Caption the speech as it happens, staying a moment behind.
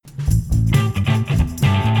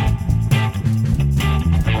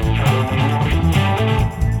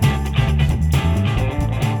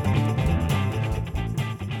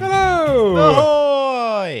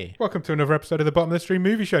Welcome to another episode of the Bottom of the Stream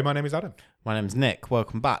Movie Show. My name is Adam. My name's Nick.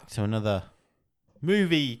 Welcome back to another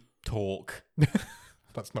movie talk.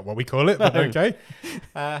 That's not what we call it, but okay.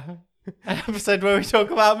 An episode where we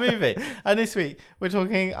talk about a movie. And this week, we're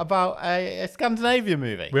talking about a Scandinavian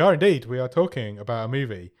movie. We are indeed. We are talking about a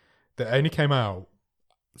movie that only came out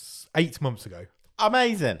 8 months ago.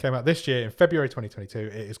 Amazing. Came out this year in February 2022.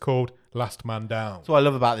 It is called Last Man Down. That's what I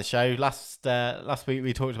love about the show. Last week,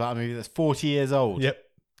 we talked about a movie that's 40 years old. Yep.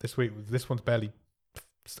 This one's barely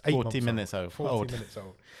 40 minutes old. 40 minutes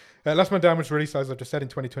old. Last Man Down was released, as I've just said, in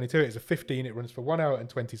 2022. It is a 15. It runs for 1 hour and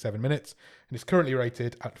 27 minutes. And it's currently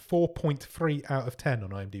rated at 4.3 out of 10 on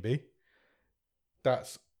IMDb.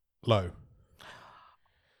 That's low.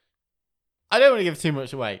 I don't want to give too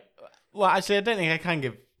much away. Well, actually, I don't think I can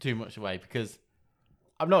give too much away because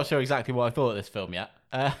I'm not sure exactly what I thought of this film yet.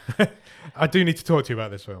 I do need to talk to you about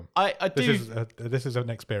this film. This is an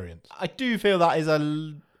experience. I do feel that is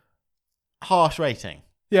a harsh rating.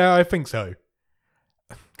 Yeah, I think so.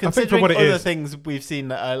 Considering other things we've seen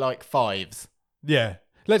that are like fives. Yeah.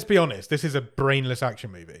 Let's be honest. This is a brainless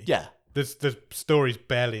action movie. Yeah. The story's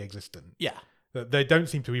barely existent. Yeah. They don't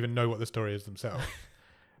seem to even know what the story is themselves.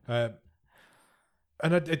 And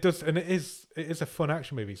it is a fun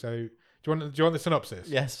action movie. So do you want the synopsis?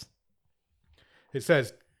 Yes. It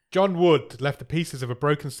says, John Wood left the pieces of a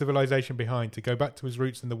broken civilization behind to go back to his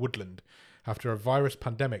roots in the woodland after a virus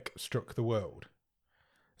pandemic struck the world.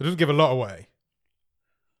 It doesn't give a lot away.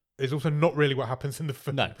 It's also not really what happens in the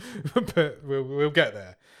film. No. But we'll get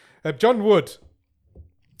there. John Wood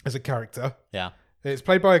as a character. Yeah. It's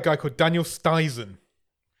played by a guy called Daniel Stuysen.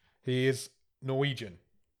 He is Norwegian.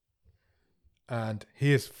 And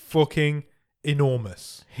he is fucking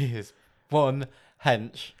enormous. He is one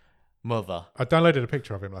hench mother. I downloaded a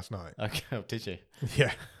picture of him last night. Okay, oh, did you?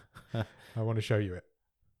 Yeah. I want to show you it.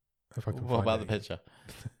 If I can What find about it the again.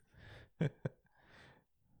 picture?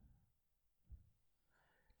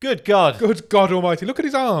 Good God. Good God almighty. Look at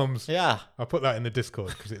his arms. Yeah. I'll put that in the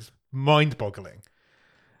Discord because it's mind-boggling.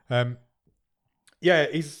 Yeah,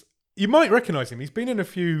 you might recognise him. He's been in a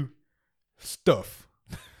few stuff.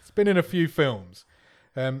 He's been in a few films.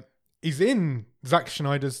 He's in Zack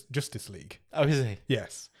Snyder's Justice League. Oh, is he?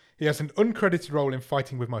 Yes. He has an uncredited role in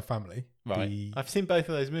Fighting With My Family. Right. I've seen both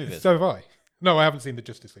of those movies. So have I. No, I haven't seen the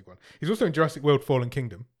Justice League one. He's also in Jurassic World Fallen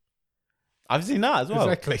Kingdom. I've seen that as well.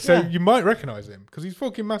 Exactly. So you might recognise him because he's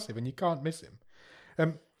fucking massive and you can't miss him.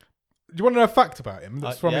 Do you want to know a fact about him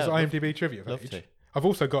that's from his IMDb trivia page? Love to. I've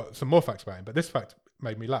also got some more facts about him, but this fact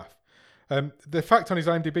made me laugh. The fact on his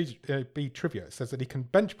IMDb trivia says that he can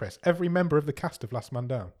bench press every member of the cast of Last Man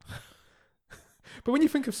Down. But when you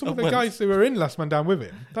think of some of the guys who are in Last Man Down with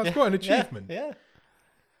him, that's quite an achievement. Yeah.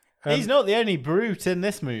 He's not the only brute in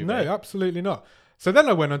this movie. No, absolutely not. So then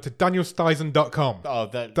I went on to DanielStuysen.com. Oh,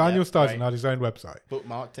 Daniel Stuysen had his own website.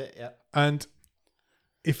 Bookmarked it, yeah. And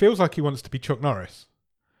it feels like he wants to be Chuck Norris.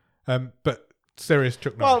 But serious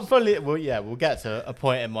Chuck Norris. We'll get to a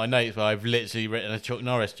point in my notes where I've literally written a Chuck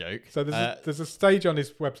Norris joke. So there's a stage on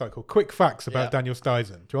his website called Quick Facts about Daniel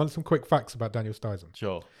Stuysen. Do you want some quick facts about Daniel Stuysen?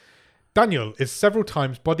 Sure. Daniel is several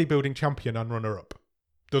times bodybuilding champion and runner-up.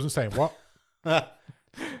 Doesn't say in what.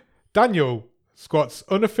 Daniel squats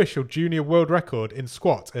unofficial junior world record in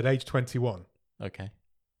squat at age 21. Okay.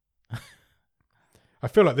 I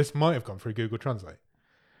feel like this might have gone through Google Translate.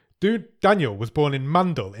 Daniel was born in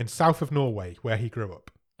Mandal in south of Norway, where he grew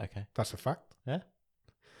up. Okay. That's a fact. Yeah.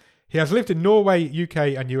 He has lived in Norway, UK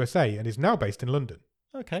and USA and is now based in London.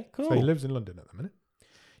 Okay, cool. So he lives in London at the minute.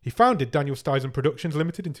 He founded Daniel Stuysen Productions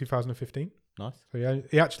Limited in 2015. Nice. So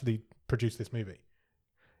he actually produced this movie.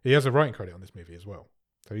 He has a writing credit on this movie as well.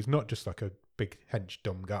 So he's not just like a big hench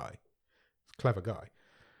dumb guy. He's a clever guy.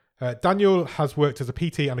 Daniel has worked as a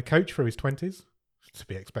PT and a coach through his 20s. To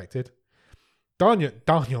be expected. Daniel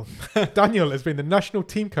has been the national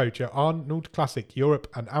team coach at Arnold Classic Europe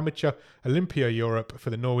and Amateur Olympia Europe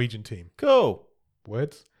for the Norwegian team. Cool.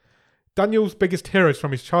 Words. Daniel's biggest heroes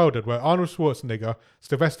from his childhood were Arnold Schwarzenegger,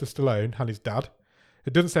 Sylvester Stallone, and his dad.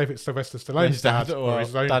 It doesn't say if it's Sylvester Stallone's dad or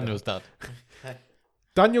his own Daniel's dad.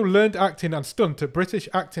 Daniel learned acting and stunt at British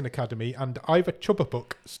Acting Academy and Ivor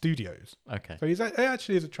Chubbuck Studios. Okay. So he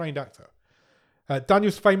actually is a trained actor.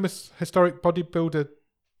 Daniel's favourite historic bodybuilders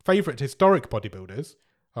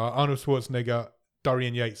are Arnold Schwarzenegger,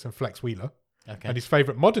 Dorian Yates, and Flex Wheeler. Okay. And his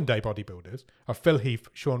favourite modern day bodybuilders are Phil Heath,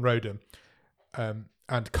 Sean Roden, and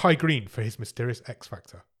Kai Green for his mysterious X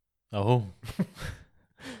Factor. Oh.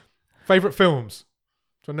 Favourite films?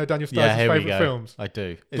 Do you want to know Daniel Stuysen's favourite films? I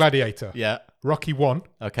do. Gladiator. Yeah. Rocky 1.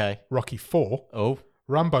 Okay. Rocky 4. Oh.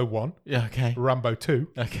 Rambo 1. Yeah, okay. Rambo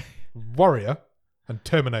 2. Okay. Warrior. and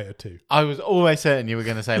Terminator 2. I was always certain you were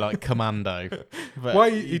going to say like Commando. But Why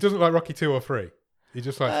he doesn't like Rocky 2 or 3? He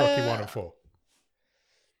just likes Rocky 1 and 4.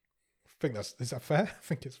 Is that fair? I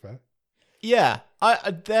think it's fair. Yeah,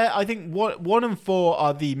 I think 1 and 4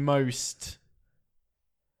 are the most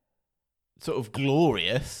sort of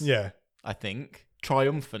glorious. Yeah. I think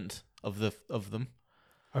triumphant of them.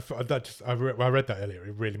 I read that earlier.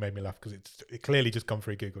 It really made me laugh because it clearly just gone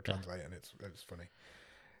through Google Translate and it's funny.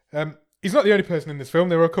 He's not the only person in this film.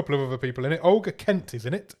 There are a couple of other people in it. Olga Kent is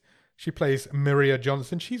in it. She plays Maria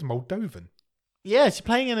Johnson. She's Moldovan. Yeah, she's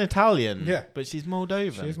playing in Italian. Yeah. But she's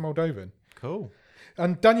Moldovan. She is Moldovan. Cool.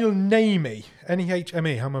 And Daniel Nemi,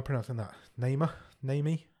 Nehme. How am I pronouncing that?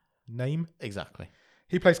 Name. Exactly.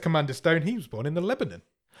 He plays Commander Stone. He was born in the Lebanon.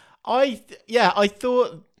 I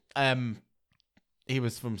thought he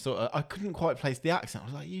was from sort of. I couldn't quite place the accent. I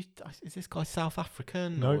was like, is this guy South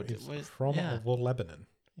African? No, or it's from the Lebanon.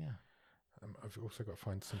 Yeah. I've also got to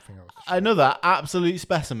find something else. Another absolute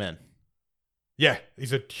specimen. Yeah,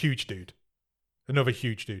 he's a huge dude. Another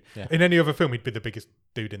huge dude. Yeah. In any other film, he'd be the biggest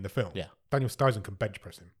dude in the film. Yeah. Daniel Stuyvesant can bench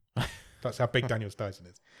press him. That's how big Daniel Stuyvesant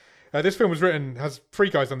is. This film has 3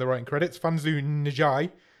 guys on the writing credits: Fanzu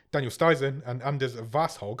Njai, Daniel Stuyvesant, and Anders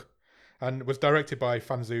Varshog, and was directed by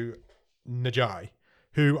Fanzu Njai,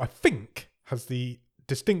 who I think has the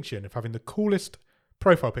distinction of having the coolest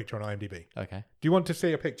profile picture on IMDb. Okay. Do you want to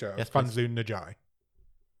see a picture of Fanzu Njai?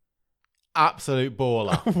 Absolute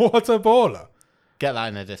baller. What a baller. Get that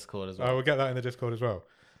in the Discord as well. I will get that in the Discord as well.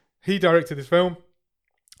 He directed this film.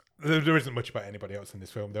 There isn't much about anybody else in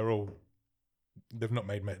this film. They've not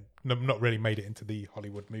really made it into the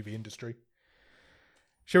Hollywood movie industry.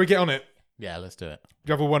 Shall we get on it? Yeah, let's do it.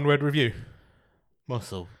 Do you have a 1-word review?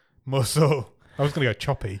 Muscle. I was going to go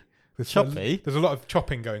choppy. Choppy? There's a lot of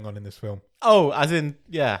chopping going on in this film. Oh, as in,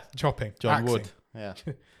 yeah. Chopping. John Axing. Wood. Yeah.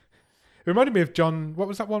 It reminded me of John... What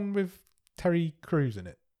was that one with Terry Crews in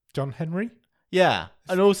it? John Henry? Yeah.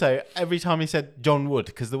 And also, every time he said John Wood,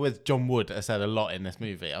 because the words John Wood are said a lot in this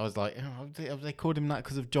movie, I was like, have they called him that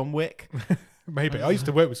because of John Wick? Maybe. I used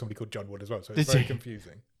to work with somebody called John Wood as well, so it's very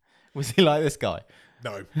confusing. Was he like this guy?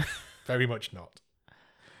 No, very much not.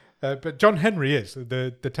 But John Henry is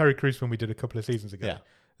the Terry Crews film we did a couple of seasons ago. Yeah.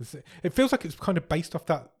 It feels like it's kind of based off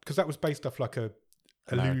that, because that was based off like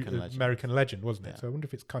American legend, wasn't it? Yeah. So I wonder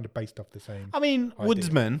if it's kind of based off the same. I mean, idea.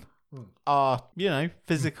 woodsmen are,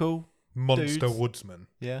 physical. Monster dudes. woodsman.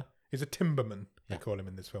 Yeah. He's a timberman, they Yeah. call him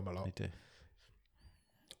in this film a lot. They do.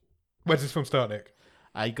 Where does this film start, Nick?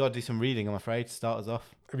 You got to do some reading, I'm afraid, to start us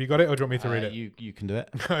off. Have you got it, or do you want me to read it? You can do it.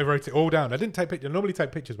 I wrote it all down. I didn't take pictures. I normally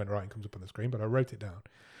take pictures when writing comes up on the screen, but I wrote it down.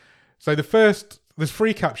 So there's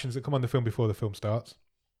 3 captions that come on the film before the film starts.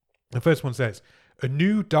 The first one says, "A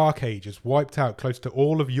new dark age has wiped out close to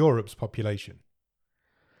all of Europe's population.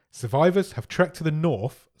 Survivors have trekked to the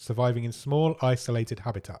north, surviving in small, isolated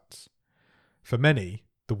habitats. For many,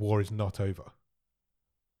 the war is not over."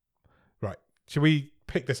 Right. Should we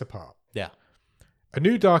pick this apart? Yeah. A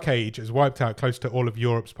new dark age has wiped out close to all of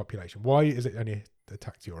Europe's population. Why is it only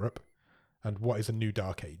attacked Europe? And what is a new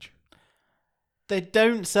dark age? They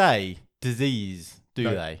don't say disease, do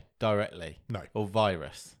No. they? Directly. No. Or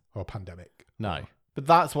virus. Or pandemic. No. But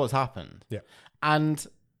that's what's happened. Yeah. And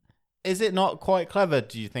is it not quite clever,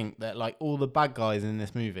 do you think, that like all the bad guys in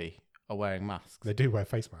this movie are wearing masks? They do wear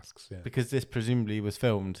face masks, yeah. Because this presumably was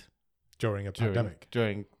filmed During a pandemic.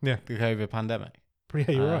 During Yeah. the COVID pandemic.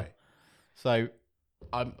 Yeah, you're right. So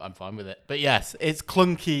I'm fine with it. But yes, it's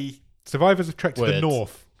clunky. Survivors have trekked to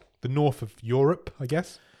Words. the north of Europe, I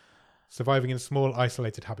guess, surviving in small,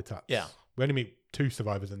 isolated habitats. Yeah. We only meet 2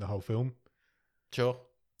 survivors in the whole film. Sure.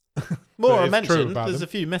 More But are it's true mentioned. about There's them.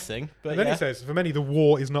 a few missing. But And then yeah. it says, for many, the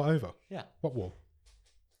war is not over. Yeah. What war?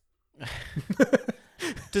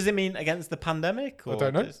 Does it mean against the pandemic? Or I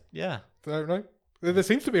don't know. Yeah. I don't know. There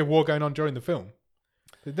seems to be a war going on during the film.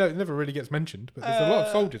 It never really gets mentioned, but there's a lot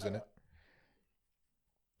of soldiers in it.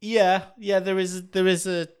 Yeah. There is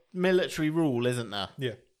a military rule, isn't there?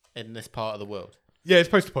 Yeah. In this part of the world. Yeah, it's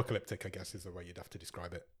post-apocalyptic, I guess, is the way you'd have to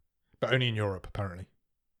describe it. But only in Europe, apparently.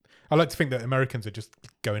 I like to think that Americans are just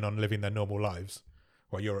going on living their normal lives,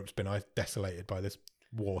 while Europe's been desolated by this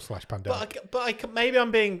war/pandemic. But maybe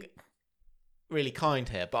I'm being really kind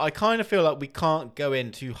here, but I kind of feel like we can't go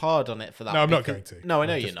in too hard on it for that. No, I'm not going to. No, I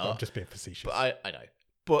know I'm you're just- not. I'm just being facetious. But I know.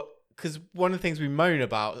 But because one of the things we moan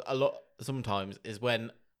about a lot sometimes is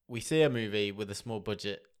when we see a movie with a small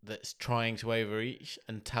budget that's trying to overreach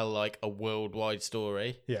and tell like a worldwide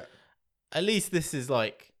story. Yeah. At least this is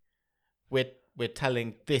like we're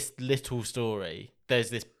telling this little story. There's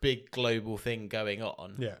this big global thing going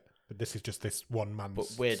on. Yeah. But this is just this one man's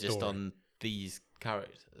But we're just story. on these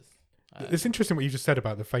characters. It's interesting what you just said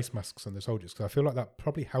about the face masks on the soldiers, because I feel like that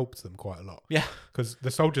probably helped them quite a lot. Yeah. Because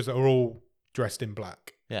the soldiers are all dressed in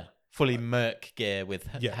black. Yeah. Fully merc gear with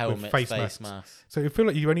with helmets, face face masks. masks. So I feel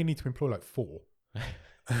like you only need to employ like 4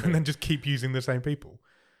 and then just keep using the same people.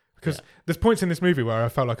 Because there's points in this movie where I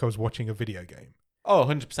felt like I was watching a video game. Oh,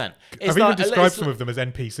 100%. I've even described some of them as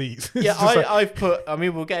NPCs. Yeah, I've put, I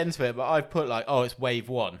mean, we'll get into it, but I've put like, oh, it's wave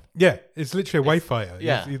 1. Yeah, it's literally a wave fighter.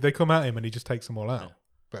 Yeah. They come at him and he just takes them all out. Yeah.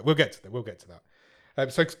 But we'll get to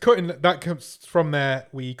that. So cutting that comes from there,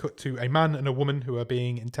 we cut to a man and a woman who are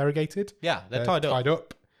being interrogated. Yeah, they're tied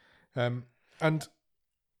up. And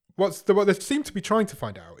what they seem to be trying to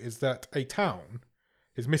find out is that a town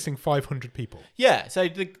is missing 500 people. Yeah, so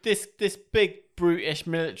this big brutish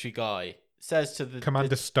military guy says to the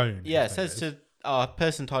Commander Stone. Yeah, says to our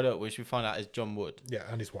person tied up, which we find out is John Wood. Yeah,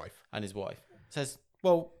 and his wife. Says,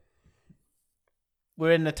 well,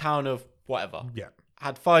 we're in the town of whatever. Yeah.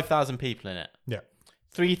 Had 5,000 people in it. Yeah.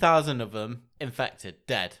 3,000 of them infected,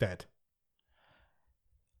 dead.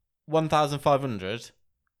 1,500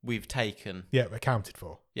 we've taken. Yeah, accounted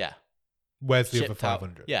for. Yeah. Where's the Shipped other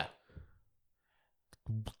 500? out. Yeah.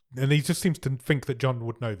 And he just seems to think that John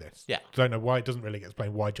would know this. Yeah. Don't know why. It doesn't really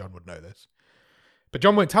explain why John would know this. But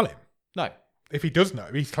John won't tell him. No. If he does know,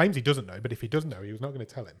 he claims he doesn't know, but if he does know, he was not going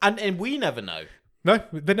to tell him. And we never know. No,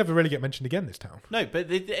 they never really get mentioned again, this town. No,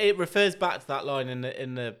 but it refers back to that line in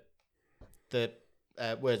the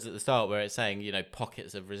words at the start where it's saying, you know,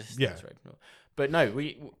 pockets of resistance. Yeah. But no,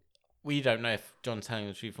 we don't know if John's telling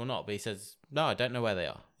the truth or not. But he says, no, I don't know where they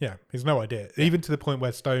are. Yeah, he's no idea. Yeah. Even to the point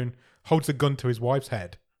where Stone holds a gun to his wife's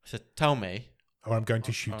head. So tell me, or I'm going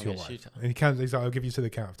to shoot your wife. And he's like, I'll give you to the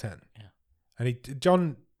count of 10. Yeah. And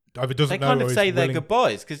John either doesn't know. They kind of say their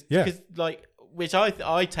goodbyes because like, which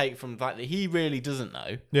I take from the fact that he really doesn't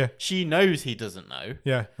know. Yeah. She knows he doesn't know.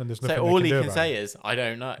 Yeah, and there's nothing. So all he can say is, I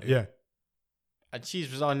don't know. Yeah. And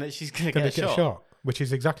she's resigned that she's going to get shot. Which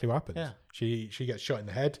is exactly what happens. Yeah. She gets shot in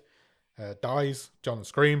the head, dies. John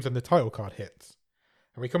screams, and the title card hits.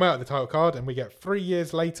 And we come out of the title card, and we get 3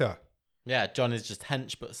 years later. Yeah, John is just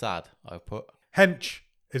hench but sad. I put hench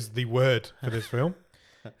is the word for this film.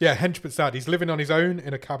 Yeah, hench but sad. He's living on his own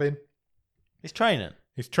in a cabin. He's training.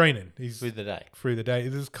 He's through the day.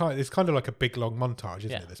 It's kind of like a big long montage,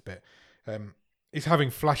 isn't it? This bit. He's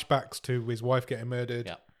having flashbacks to his wife getting murdered.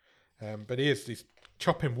 Yeah. But he's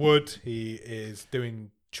chopping wood. He is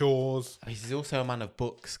doing chores. He's also a man of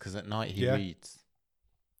books because at night he reads.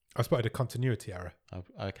 I spotted a continuity error. Oh,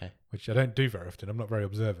 okay. Which I don't do very often. I'm not very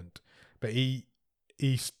observant. But he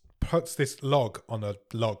puts this log on a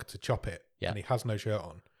log to chop it, and he has no shirt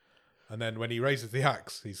on. And then when he raises the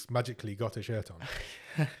axe, he's magically got a shirt on.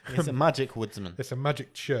 It's a magic woodsman. It's a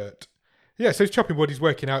magic shirt. Yeah, so he's chopping wood. He's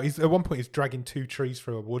working out. At one point, he's dragging 2 trees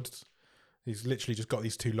through a woods. He's literally just got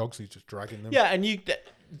these 2 logs. He's just dragging them. Yeah, and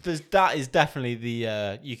that is definitely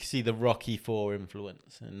the you can see the Rocky IV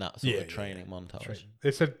influence in that sort of training montage.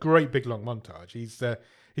 It's a great big long montage.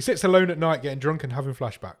 He sits alone at night getting drunk and having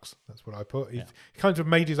flashbacks. That's what I put. He kind of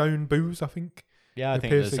made his own booze, I think. Yeah, I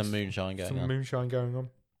think there's some moonshine going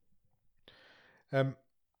on.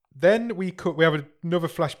 Then we have another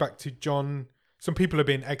flashback to John. Some people are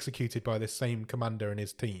being executed by this same commander and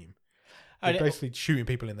his team. They're basically shooting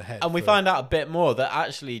people in the head. And we find out a bit more that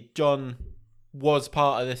actually John was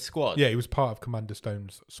part of this squad. Yeah, he was part of Commander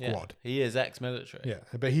Stone's squad. Yeah, he is ex-military. Yeah,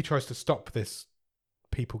 but he tries to stop this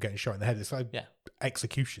people getting shot in the head. It's like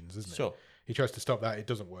executions, isn't it? Sure. He tries to stop that. It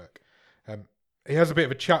doesn't work. He has a bit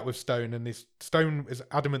of a chat with Stone, and Stone is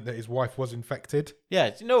adamant that his wife was infected. Yeah,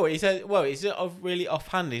 do you know what he said? Well, he's really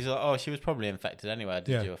offhand. He's like, "Oh, she was probably infected anyway. I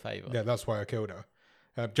did you a favour." Yeah, that's why I killed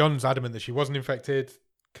her. John's adamant that she wasn't infected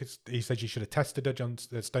because he said you should have tested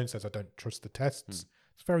her. Stone says, "I don't trust the tests."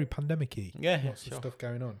 It's very pandemic-y. Yeah, lots of stuff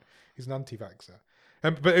going on. He's an anti-vaxxer.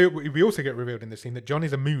 But we also get revealed in this scene that John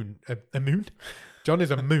is a moon. A moon? John is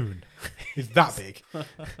a moon. He's that big.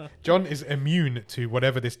 John is immune to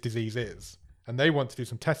whatever this disease is. And they want to do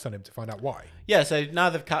some tests on him to find out why. Yeah, so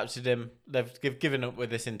now they've captured him. They've given up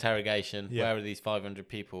with this interrogation. Yeah. Where are these 500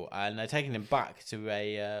 people? And they're taking him back to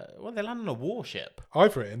they land on a warship.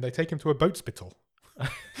 I've written they take him to a boat spital.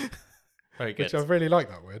 Very good. Which I really like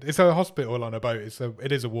that word. It's a hospital on a boat.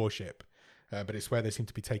 It is a warship. But it's where they seem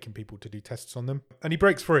to be taking people to do tests on them. And he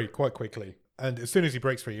breaks free quite quickly. And as soon as he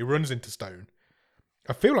breaks free, he runs into Stone.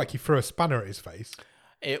 I feel like he threw a spanner at his face.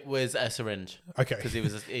 It was a syringe. Okay. Because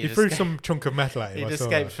he threw some chunk of metal at him. He'd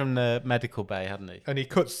escaped from the medical bay, hadn't he? And he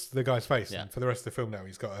cuts the guy's face. Yeah. And for the rest of the film now,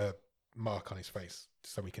 he's got a mark on his face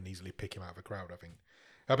so we can easily pick him out of a crowd, I think.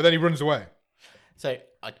 But then he runs away. So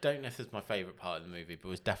I don't know if this is my favourite part of the movie, but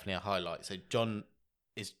it was definitely a highlight. So John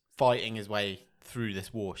is fighting his way through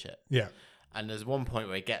this warship. Yeah. And there's one point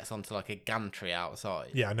where he gets onto like a gantry outside.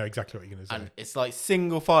 Yeah, I know exactly what you're going to say. And it's like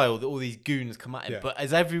single file that all these goons come at him. Yeah. But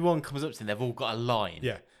as everyone comes up to him, they've all got a line.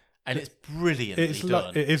 Yeah. And it's brilliantly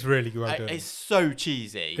done. It is really well done. It's so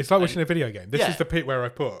cheesy. It's like watching a video game. This Yeah. is the bit where I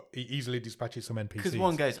put he easily dispatches some NPCs. Because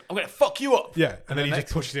one goes, I'm going to fuck you up. Yeah, and then he the just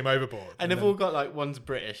next pushes him overboard. And they've all got like, one's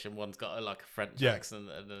British and one's got like a French Yeah. accent.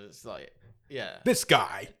 And it's like, yeah. This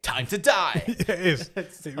guy. Time to die. Yeah, it is.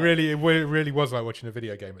 It really was like watching a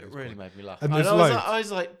video game. At It this really point. made me laugh. And And there's I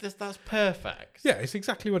was like, that's perfect. Yeah, it's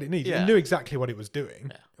exactly what it needs. Yeah. It knew exactly what it was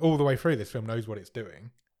doing Yeah. all the way through. This film knows what it's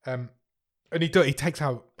doing. And he takes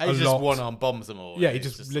out And a he just lot. one-arm bombs them all. Yeah, and he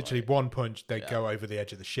it's just literally like- one punch. They Yeah. go over the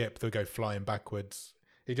edge of the ship. They go flying backwards.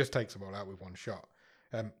 He just takes them all out with one shot.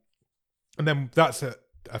 And then that's a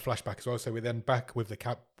flashback as well. So we're then back with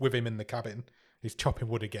with him in the cabin. He's chopping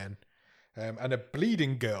wood again, and a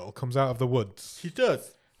bleeding girl comes out of the woods. She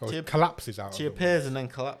does. Or She- collapses out. She of the appears and then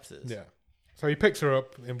collapses. woods. Yeah. So he picks her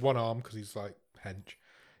up in one arm because he's like hench.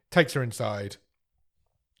 Takes her inside.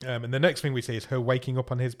 And the next thing we see is her waking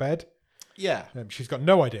up on his bed. Yeah. She's got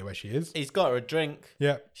no idea where she is. He's got her a drink.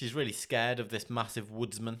 Yeah, She's really scared of this massive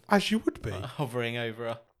woodsman as you would be. hovering over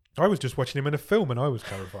her. I was just watching him in a film and I was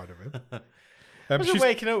terrified of him. Imagine She's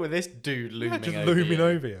waking up with this dude looming just over looming you.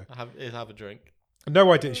 over you. Have a drink.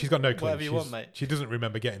 No idea. She's got no clue. Whatever you want, mate. She doesn't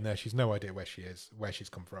remember getting there. She's no idea where she is, where she's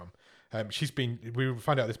come from. We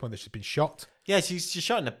find out at this point that she's been shot. Yeah, she's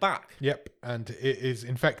shot in the back Yep, and it is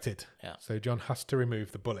infected. Yeah. So John has to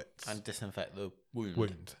remove the bullets and disinfect the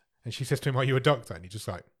wound. And she says to him, "Are you a doctor?" And he's just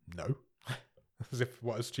like, "No." As if,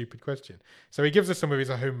 what a stupid question. So he gives her some of his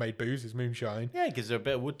homemade booze, his moonshine. Yeah, he gives her a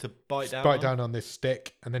bit of wood to bite down. Bite down on this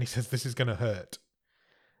stick, and then he says, "This is going to hurt,"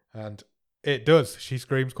 and it does. She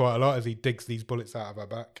screams quite a lot as he digs these bullets out of her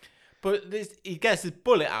back. But he gets his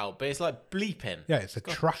bullet out, but it's like bleeping. Yeah, it's a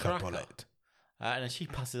got a tracker tracker. bullet. And then she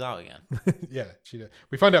passes out again. Yeah, she does.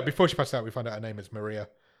 We find out before she passes out. We find out her name is Maria.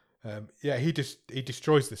 Yeah, he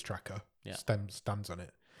destroys this tracker. Yeah. Stands on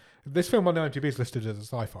it. This film on IMDb is listed as a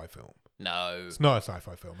sci-fi film. No. It's not a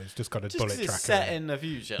sci-fi film. It's just got a Just bullet 'cause it's tracker. set in it. in the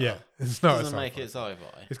future. Yeah, it's not a Doesn't sci-fi. make it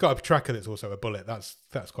sci-fi. It's got a tracker that's also a bullet. That's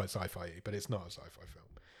quite sci-fi, but it's not a sci-fi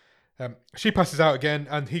film. She passes out again,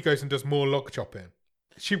 and he goes and does more log chopping.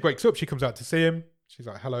 She wakes up. She comes out to see him. She's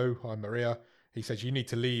like, "Hello, I'm Maria." He says, "You need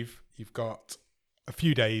to leave. You've got a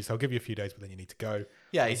few days. I'll give you a few days, but then you need to go."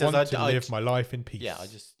 Yeah, he I says, want to live my life in peace. Yeah,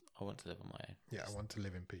 I want to live on my own. Yeah, I want to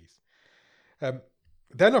live in peace.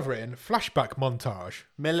 Then I've written flashback montage.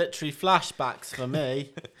 Military flashbacks for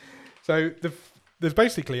me. So there's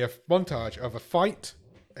basically a montage of a fight,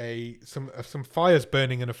 some fires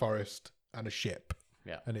burning in a forest, and a ship.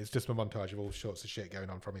 Yeah. And it's just a montage of all sorts of shit going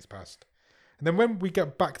on from his past. And then when we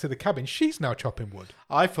get back to the cabin, she's now chopping wood.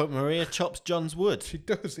 I thought Maria chops John's wood. She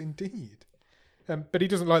does indeed. But he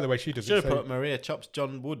doesn't like the way she does Should it. have So put Maria chops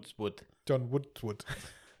John Wood's wood. John Woodward.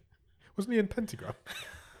 Wasn't he in Pentagram?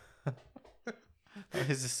 That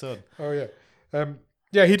is his son. Oh, yeah.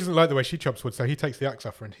 Yeah, he doesn't like the way she chops wood, so he takes the axe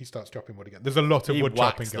off her and he starts chopping wood again. There's a lot of He wood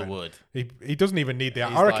chopping whacks the going. wood. He doesn't even need the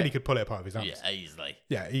axe. He's I reckon like- he could pull it apart with his hands. Yeah, easily.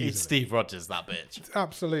 Yeah, He's easily. Steve Rogers, that bitch.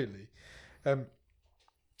 Absolutely.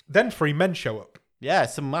 Then 3 men show up. Yeah,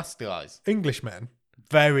 some masked guys. English men.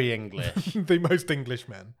 Very English. The most English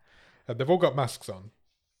men. They've all got masks on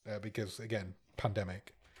because, again,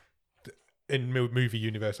 pandemic. In movie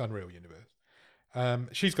universe, Unreal universe.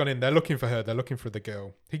 She's gone in. They're looking for her. They're looking for the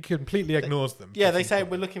girl. He completely ignores them. Yeah, they say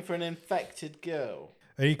we're looking for an infected girl.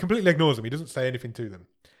 And he completely ignores them. He doesn't say anything to them.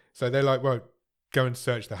 So they're like, well, go and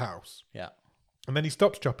search the house. Yeah. And then he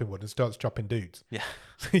stops chopping wood and starts chopping dudes. Yeah.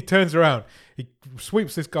 So he turns around. He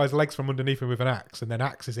sweeps this guy's legs from underneath him with an axe and then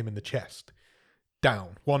axes him in the chest.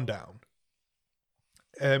 Down. One down.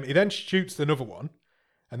 He then shoots another one.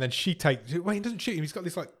 And then she takes... Well, he doesn't shoot him. He's got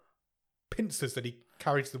these, like, pincers that he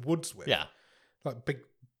carries the woods with. Yeah. Like big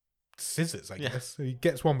scissors, I Yeah. guess. So he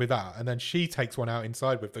gets one with that. And then she takes one out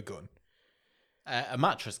inside with the gun. A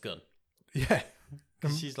mattress gun. Yeah.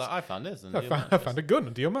 'Cause she's like, I found this. I found a gun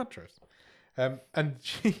under your mattress. And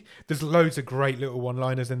there's loads of great little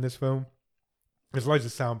one-liners in this film. There's loads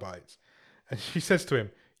of sound bites. And she says to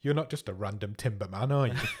him, "You're not just a random timber man, are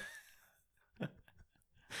you?"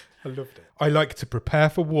 I loved it. "I like to prepare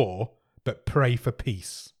for war, but pray for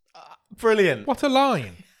peace." Brilliant. What a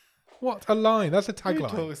line. What a line. That's a Who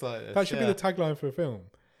tagline. talks like this? That should Yeah. be the tagline for a film.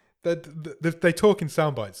 They talk in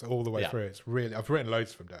sound bites all the way Yeah. through. It's really... I've written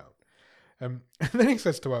loads of them down. And then he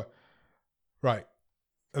says to her, "Right,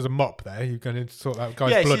 there's a mop there. You're going to sort that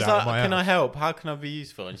guy's Yeah, blood she's out like, of my can I house." help? How can I be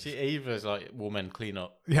useful? And Eva's like, woman, clean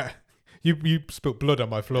up. Yeah, you spilt blood on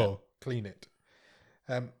my floor. Clean it.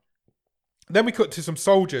 Then we cut to some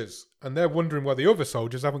soldiers, and they're wondering why the other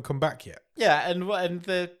soldiers haven't come back yet. Yeah, and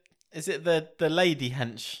is it the lady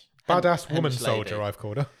hench? Badass woman hench soldier, lady? I've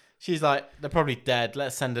called her. She's like, they're probably dead.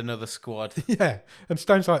 Let's send another squad. Yeah, and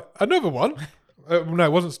Stone's like, another one? No,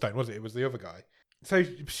 it wasn't Stone, was it? It was the other guy. So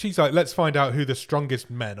she's like, let's find out who the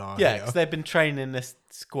strongest men are Yeah, here. because they've been training this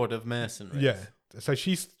squad of mercenaries. Yeah. So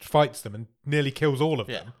she fights them and nearly kills all of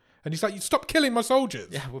Yeah. them. And he's like, you stop killing my soldiers.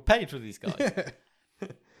 Yeah, we're paid for these guys.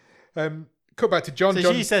 Yeah. Cut back to John. So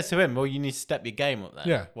John, she says to him, well, you need to step your game up then.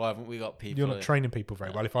 Yeah. Why haven't we got people? you're not training people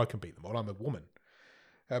very well if I can beat them all. I'm a woman.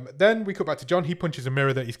 Then we cut back to John. He punches a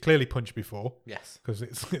mirror that he's clearly punched before Yes. because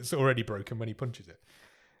it's already broken when he punches it.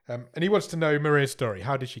 And he wants to know Maria's story.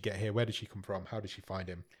 How did she get here? Where did she come from? How did she find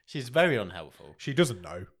him? She's very unhelpful She doesn't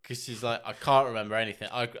know. because she's like, I can't remember anything.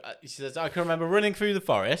 She says, I can remember running through the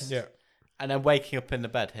forest Yeah. and then waking up in the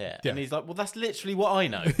bed here. Yeah. And he's like, well, that's literally what I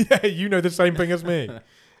know. Yeah, you know the same thing as me.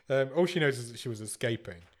 All she knows is that she was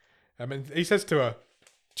escaping. And he says to her,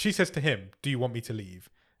 she says to him, do you want me to leave?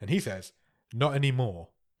 And he says, not anymore.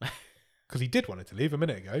 Because he did want her to leave a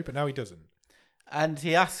minute ago, but now he doesn't. And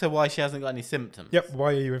he asks her why she hasn't got any symptoms. Yep,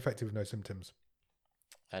 why are you infected with no symptoms?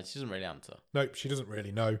 And she doesn't really answer. Nope, she doesn't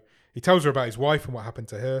really know. He tells her about his wife and what happened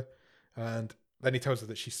to her. And then he tells her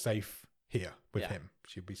that she's safe here with him.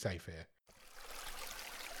 She'll be safe here.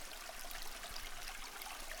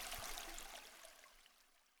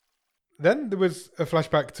 Then there was a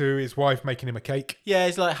flashback to his wife making him a cake. Yeah,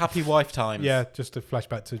 it's like happy wife times. Yeah, just a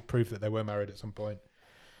flashback to prove that they were married at some point.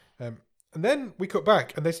 And then we cut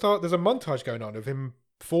back and there's a montage going on of him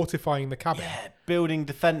fortifying the cabin. Yeah, building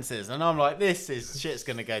defences. And I'm like, shit's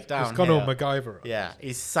going to go down. It's gone all MacGyver. Yeah,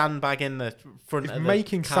 he's sandbagging the front He's of the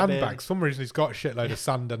making cabin. sandbags. For some reason he's got a shitload of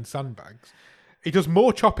sand and sandbags. He does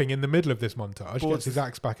more chopping in the middle of this montage, gets his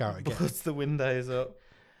axe back out again. Puts the windows up.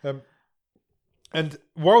 And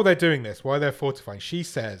while they're doing this, while they're fortifying, she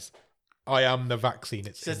says, I am the vaccine.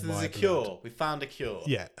 It's Says in there's my a blood. cure. We found a cure.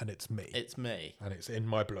 Yeah, and it's me. It's me. And it's in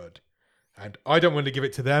my blood. And I don't want to give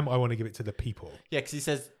it to them. I want to give it to the people. Yeah,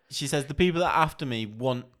 because she says the people that are after me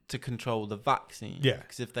want to control the vaccine. Yeah.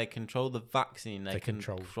 Because if they control the vaccine, they can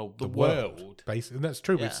control the world. world. Basically, and that's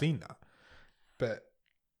true. Yeah. We've seen that. But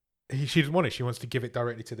she doesn't want it. She wants to give it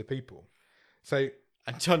directly to the people. So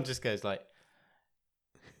And John just goes like,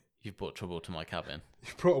 you've brought trouble to my cabin.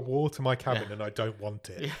 you brought a war to my cabin and I don't want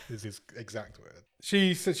it. Is his exact word.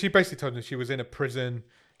 She basically told them she was in a prison.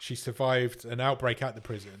 She survived an outbreak at the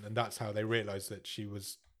prison, and that's how they realised that she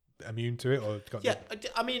was immune to it or got. Yeah,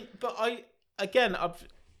 I mean, but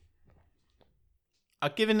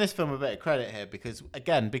I've given this film a bit of credit here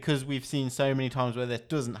because we've seen so many times where this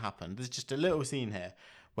doesn't happen. There's just a little scene here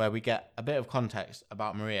where we get a bit of context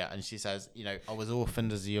about Maria, and she says, I was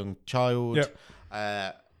orphaned as a young child. Yep.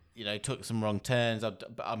 Took some wrong turns. I've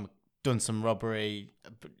done some robbery,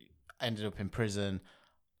 ended up in prison.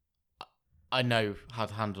 I know how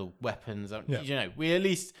to handle weapons. We at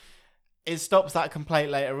least it stops that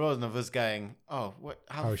complaint later on of us going, oh,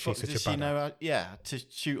 how is she fuck such does a she know? To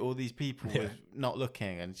shoot all these people with not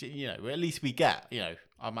looking, and at least we get, I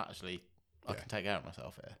can take care of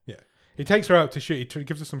myself here. Yeah, he takes her out to shoot. He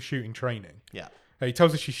gives her some shooting training. Yeah, he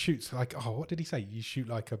tells her she shoots like, what did he say? You shoot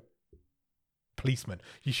like a policeman.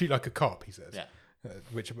 You shoot like a cop. He says,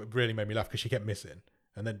 which really made me laugh because she kept missing,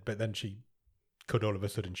 but then she could all of a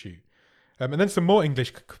sudden shoot. And then some more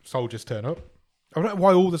English soldiers turn up. I don't know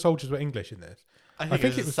why all the soldiers were English in this. I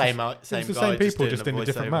think it was the same people, just in the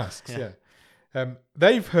different masks. Yeah.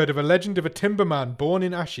 They've heard of a legend of a timberman born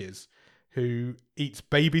in ashes who eats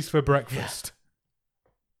babies for breakfast.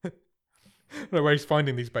 I don't know where he's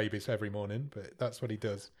finding these babies every morning, but that's what he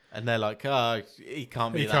does. And they're like, he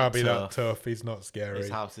can't be that tough. He's not scary. His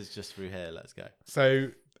house is just through here. Let's go. So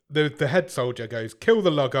the head soldier goes, kill the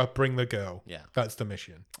logger, bring the girl. Yeah. That's the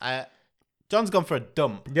mission. John's gone for a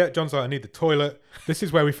dump. Yeah, John's like, I need the toilet. This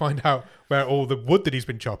is where we find out where all the wood that he's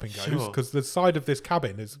been chopping goes, because the side of this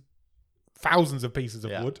cabin is thousands of pieces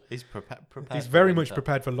of wood. He's prepared. He's very much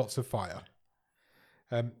prepared for lots of fire.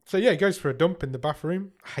 So he goes for a dump in the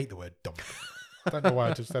bathroom. I hate the word dump. I don't know why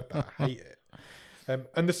I just said that. I hate it.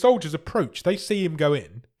 And the soldiers approach. They see him go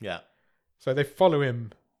in. Yeah. So they follow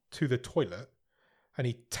him to the toilet. And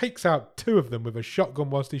he takes out two of them with a shotgun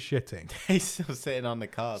whilst he's shitting. He's still sitting on the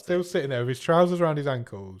car. Still sitting there with his trousers around his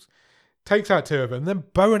ankles. Takes out two of them, then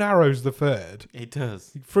bow and arrows the third. He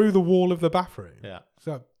does. Through the wall of the bathroom. Yeah.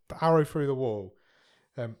 So arrow through the wall.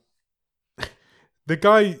 The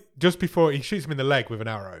guy, just before, he shoots him in the leg with an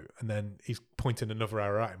arrow, and then he's pointing another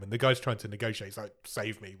arrow at him, and the guy's trying to negotiate. He's like,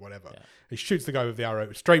 save me, whatever. Yeah. He shoots the guy with the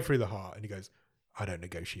arrow straight through the heart, and he goes, I don't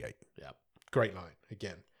negotiate. Yeah. Great line.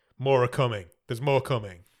 Again. More are coming. There's more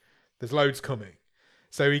coming. There's loads coming.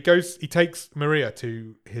 So he takes Maria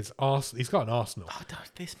to his arsenal. He's got an arsenal. Oh,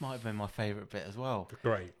 this might have been my favourite bit as well.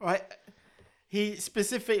 Great. Right. He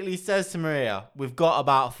specifically says to Maria, we've got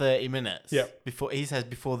about 30 minutes. Yep.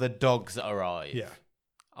 Before the dogs arrive. Yeah.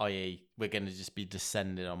 I.e., we're going to just be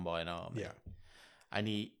descended on by an army. Yeah. And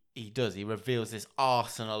he reveals this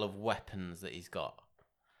arsenal of weapons that he's got.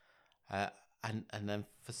 And then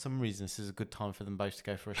for some reason, this is a good time for them both to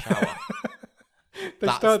go for a shower. They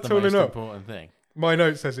start tooling up. That's the most important thing. My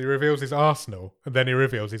note says he reveals his arsenal and then he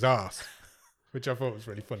reveals his arse, which I thought was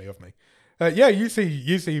really funny of me. You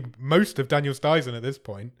see most of Daniel Stuyvesant at this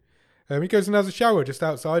point. He goes and has a shower just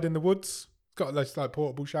outside in the woods. Got this like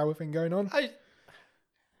portable shower thing going on.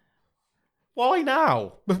 Why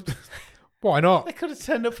now? Why not? They could have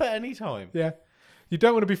turned up at any time. Yeah. You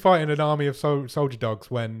don't want to be fighting an army of soldier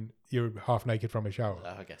dogs when you're half naked from a shower.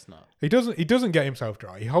 I guess not. He doesn't get himself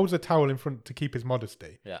dry. He holds a towel in front to keep his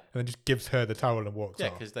modesty. Yeah. And then just gives her the towel and walks off.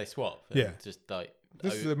 Yeah, because they swap. Yeah. Just like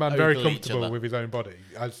this is a man very comfortable with his own body,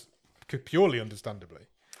 as purely understandably.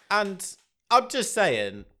 And I'm just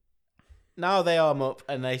saying, now they arm up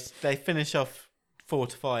and they finish off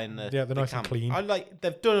fortifying the they're nice camp. and clean.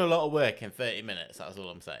 They've done a lot of work in 30 minutes. That's all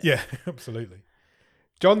I'm saying. Yeah, absolutely.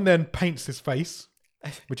 John then paints his face,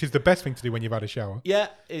 which is the best thing to do when you've had a shower. Yeah,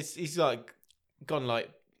 he's like gone like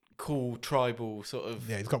cool tribal sort of.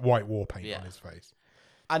 Yeah, he's got white war paint on his face.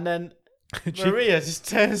 And then Maria just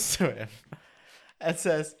turns to him and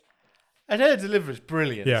says, and her delivery's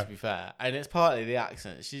brilliant, to be fair. And it's partly the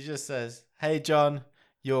accent. She just says, "Hey, John,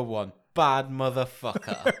 you're one bad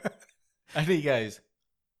motherfucker." And he goes,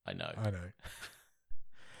 I know.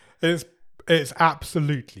 It's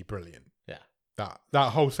absolutely brilliant. Yeah.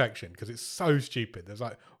 That whole section, because it's so stupid. There's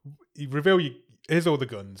like, you reveal here's all the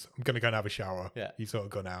guns. I'm going to go and have a shower. Yeah. You sort of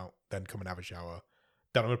gun out, then come and have a shower.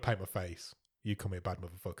 Then I'm going to paint my face. You call me a bad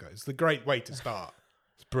motherfucker. It's the great way to start.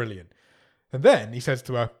 It's brilliant. And then he says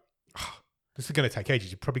to her, this is going to take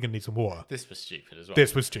ages. You're probably going to need some water. This was stupid as well.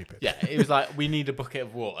 This was stupid. Yeah, it was like, we need a bucket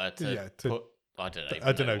of water to put... I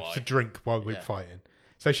don't know to drink while we're fighting.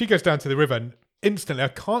 So she goes down to the river and instantly, I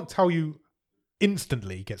can't tell you,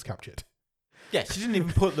 instantly gets captured. Yeah, she didn't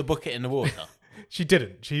even put the bucket in the water. She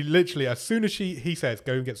didn't. She literally, as soon as he says,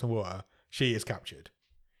 go and get some water, she is captured.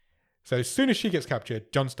 So as soon as she gets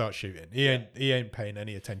captured, John starts shooting. He ain't paying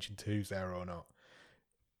any attention to who's there or not.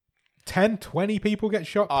 10, 20 people get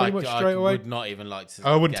shot pretty much straight away. I would not even like to.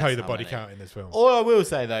 I wouldn't tell you the body count in this film. All I will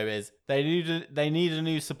say though is they need a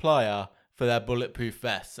new supplier for their bulletproof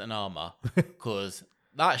vests and armor, because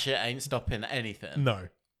that shit ain't stopping anything. No,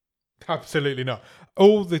 absolutely not.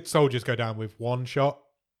 All the soldiers go down with one shot.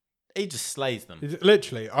 He just slays them.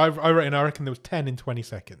 Literally, I reckon there was 10 in 20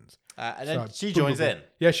 seconds. And then she joins in.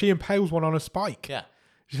 Yeah, she impales one on a spike. Yeah.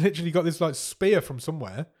 She literally got this like spear from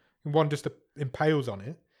somewhere, and one just impales on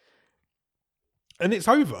it. And it's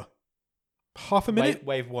over. Half a minute.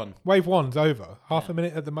 Wave one. Wave one's over. Half a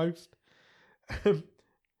minute at the most.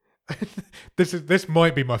 This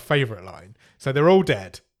might be my favourite line. So they're all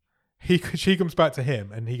dead. She comes back to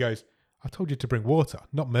him and he goes, I told you to bring water,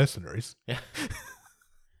 not mercenaries. Yeah.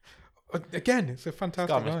 Again, it's a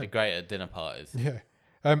fantastic line. This guy must be great at dinner parties. Yeah.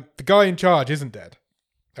 The guy in charge isn't dead.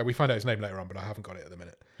 We find out his name later on, but I haven't got it at the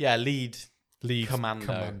minute. Yeah, lead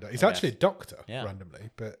commander. He's actually a doctor,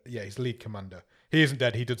 randomly. But yeah, he's lead commander. He isn't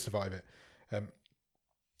dead. He did survive it.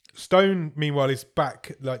 Stone, meanwhile, is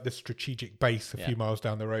back like the strategic base a few miles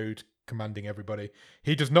down the road, commanding everybody.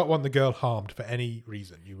 He does not want the girl harmed for any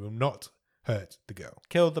reason. You will not hurt the girl.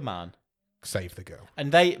 Kill the man. Save the girl.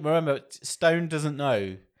 And remember, Stone doesn't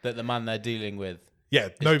know that the man they're dealing with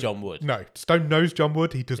is John Wood. No, Stone knows John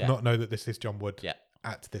Wood. He does not know that this is John Wood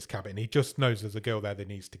at this cabin. He just knows there's a girl there that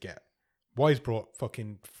needs to get. Why he's brought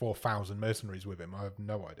fucking 4,000 mercenaries with him, I have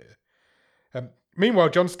no idea. Meanwhile,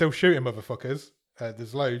 John's still shooting motherfuckers.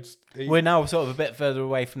 There's loads. We're now sort of a bit further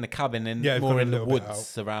away from the cabin and more in the woods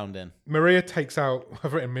surrounding. Maria takes out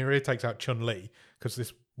Chun-Li because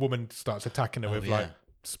this woman starts attacking her with like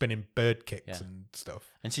spinning bird kicks and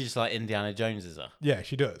stuff. And she just like Indiana Joneses her. Yeah,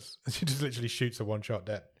 she does. She just literally shoots her one shot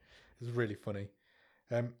dead. It's really funny.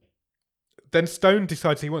 Then Stone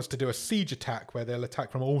decides he wants to do a siege attack where they'll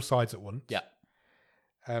attack from all sides at once. Yeah.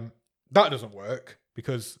 That doesn't work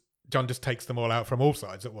because John just takes them all out from all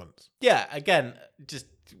sides at once. Yeah, again, just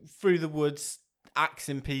through the woods,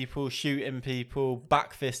 axing people, shooting people,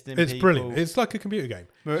 backfisting people. It's brilliant. It's like a computer game.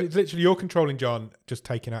 It's literally you're controlling John, just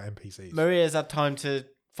taking out NPCs. Maria's had time to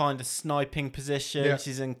find a sniping position. Yeah.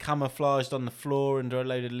 She's in camouflaged on the floor under a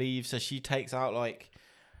load of leaves, so she takes out like...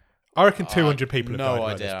 I reckon 200 people have died. No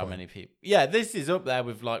idea how many people. Yeah, this is up there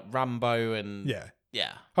with like Rambo and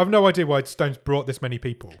Yeah. I have no idea why Stone's brought this many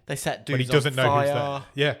people They set when dudes he doesn't on know fire. who's there.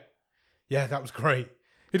 Yeah. Yeah, that was great.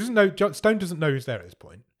 He doesn't know. Stone doesn't know who's there at this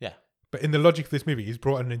point. Yeah. But in the logic of this movie, he's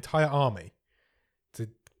brought an entire army to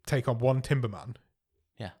take on one Timberman.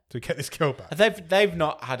 Yeah. To get this kill back. They've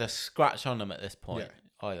not had a scratch on them at this point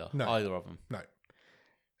either. No. Either of them.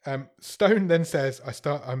 No. Stone then says,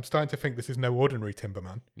 I'm starting to think this is no ordinary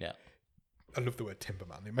Timberman. Yeah. I love the word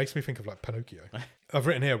Timberman. It makes me think of like Pinocchio. I've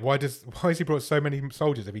written here, why has he brought so many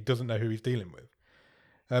soldiers if he doesn't know who he's dealing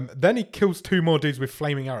with? Then he kills 2 more dudes with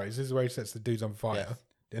flaming arrows. This is where he sets the dudes on fire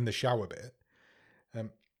in the shower bit.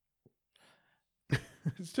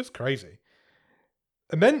 It's just crazy.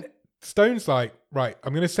 And then Stone's like, right,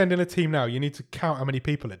 I'm going to send in a team now. You need to count how many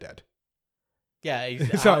people are dead. Yeah.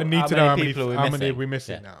 I need to know how many are we're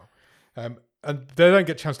missing now. And they don't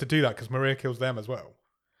get a chance to do that because Maria kills them as well.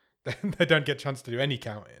 They don't get a chance to do any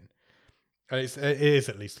counting. And it is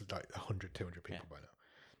at least like 100, 200 people by now.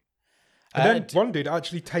 And then one dude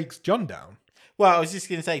actually takes John down. Well, I was just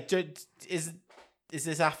going to say, is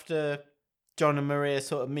this after John and Maria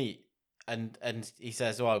sort of meet? And he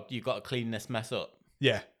says, well, you've got to clean this mess up.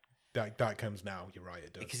 Yeah, that comes now. You're right,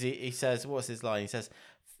 it does. Because he says, what's his line? He says,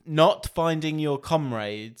 not finding your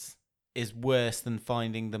comrades is worse than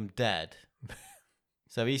finding them dead.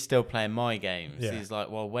 So he's still playing my games. Yeah. He's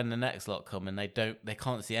like, well, when the next lot come and they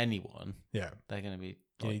can't see anyone. Yeah, they're going to be.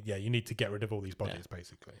 Like, you need to get rid of all these bodies,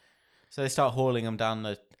 basically. So they start hauling them down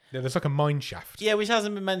the. Yeah, there's like a mine shaft. Yeah, which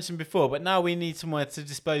hasn't been mentioned before, but now we need somewhere to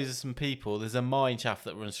dispose of some people. There's a mine shaft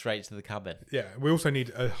that runs straight to the cabin. Yeah, we also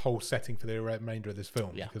need a whole setting for the remainder of this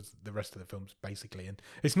film because the rest of the film's basically in.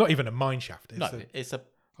 It's not even a mine shaft. It's a.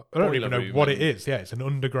 I don't even know what it is. Yeah, it's an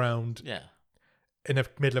underground. Yeah. In the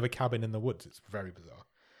middle of a cabin in the woods. It's very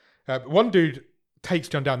bizarre. One dude takes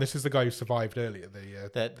John down. This is the guy who survived earlier.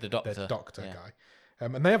 The doctor. The doctor guy.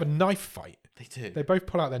 And they have a knife fight. They do. They both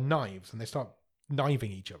pull out their knives and they start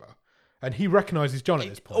knifing each other. And he recognises John at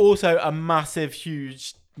this point. Also a massive,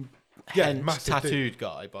 huge, tattooed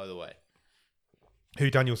guy, by the way.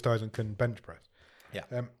 Who Daniel Stuyvesant can bench press.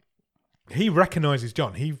 Yeah. He recognises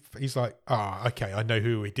John. He's like, okay, I know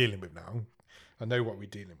who we're dealing with now. I know what we're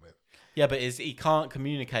dealing with. Yeah, but he can't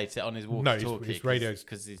communicate it on his walkie-talkie. No, his radios.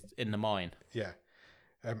 Because he's in the mine. Yeah.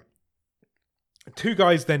 2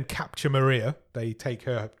 guys then capture Maria. They take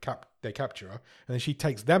her, they capture her, and then she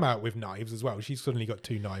takes them out with knives as well. She's suddenly got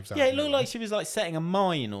 2 knives out. Yeah, it looked like she was like setting a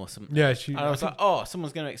mine or something. Yeah, and I was like, oh,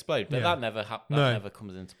 someone's going to explode. But that never happens. That never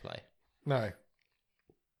comes into play. No.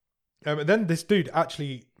 And then this dude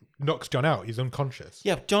actually knocks John out. He's unconscious.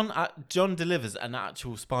 Yeah, John delivers an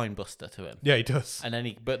actual spine buster to him. Yeah, he does. And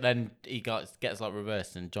then he gets like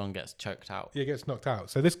reversed, and John gets choked out. Yeah, he gets knocked out.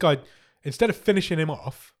 So this guy, instead of finishing him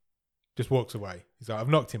off, just walks away. He's like, I've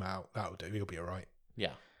knocked him out. That'll do. He'll be all right.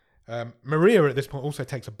 Yeah. Maria at this point also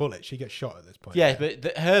takes a bullet. She gets shot at this point. Yeah,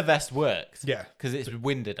 but her vest works. Yeah. Because it's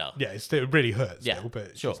winded up. Yeah, it really hurts still,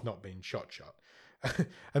 but she's not being shot.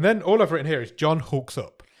 And then all I've written here is John hulks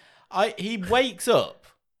up. He wakes up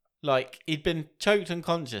like he'd been choked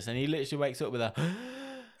unconscious, and he literally wakes up with a.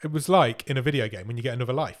 It was like in a video game when you get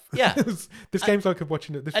another life. Yeah. This game's like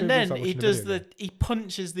watching it. And then he does he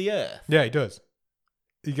punches the earth. Yeah, he does.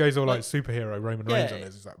 He goes all like superhero Roman Reigns on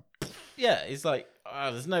this. He's like, yeah, he's like,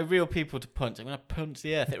 there's no real people to punch. I'm going to punch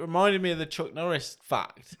the earth. It reminded me of the Chuck Norris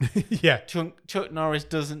fact. Yeah. Chuck Norris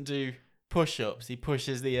doesn't do push-ups. He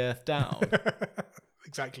pushes the earth down.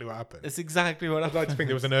 Exactly what happened. It's exactly what happened. I'd like to think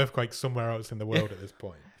there was an earthquake somewhere else in the world at this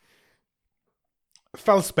point.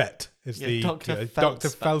 Felspet is Dr.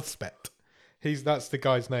 Felspet. That's the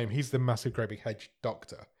guy's name. He's the massive, great big hedge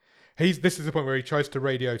doctor. This is the point where he tries to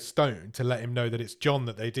radio Stone to let him know that it's John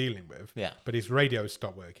that they're dealing with. Yeah. But his radio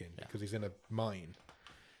stopped working because he's in a mine.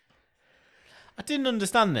 I didn't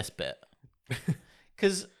understand this bit.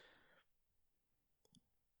 Because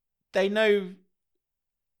they know...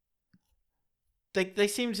 They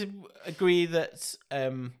seem to agree that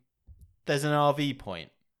there's an RV point.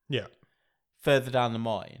 Yeah. Further down the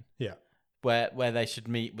mine. Yeah. Where they should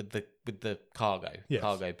meet with the cargo. Yes.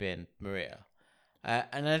 Cargo being Maria.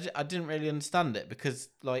 And I didn't really understand it because,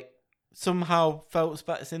 like, somehow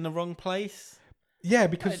Felspet's in the wrong place. Yeah,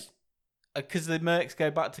 because the Mercs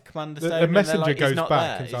go back to Commander Stone. The messenger like, goes back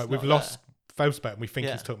there. and is like, we've lost Felspet and we think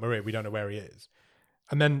he's took Maria. We don't know where he is.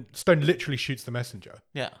 And then Stone literally shoots the messenger.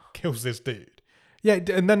 Yeah. Kills this dude. Yeah,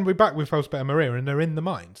 and then we're back with Felspet and Maria and they're in the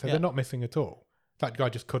mine. So they're not missing at all. That guy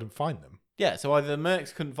just couldn't find them. Yeah, so either the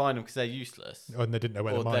Mercs couldn't find them because they're useless. And they didn't know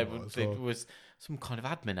where the mine was. It was some kind of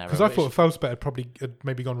admin error. Because I thought Felspet had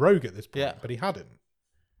maybe gone rogue at this point, but he hadn't.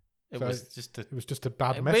 It was just a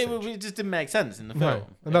bad message. It just didn't make sense in the film. No.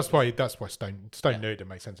 And that's why Stone knew it didn't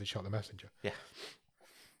make sense. He shot the messenger. Yeah.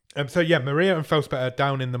 So yeah, Maria and Felspet are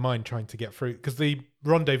down in the mine trying to get through because the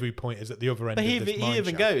rendezvous point is at the other end But of he this mine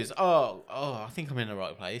even shaft. goes, oh, I think I'm in the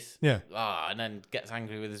right place. Yeah. And then gets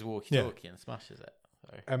angry with his walkie-talkie and smashes it.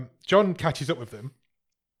 So. John catches up with them,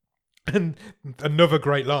 and another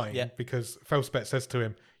great line because Felspet says to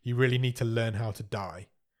him, "You really need to learn how to die."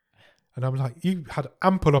 And I'm like, you had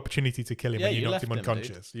ample opportunity to kill him when you knocked him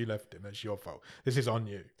unconscious. You left him. That's your fault. This is on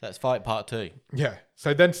you. That's fight part 2. Yeah.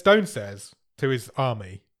 So then Stone says to his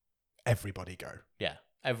army, everybody go. Yeah.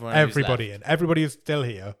 Everybody in. Everybody is still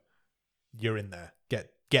here. You're in there.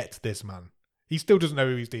 Get this man. He still doesn't know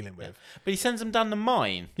who he's dealing with. But he sends them down the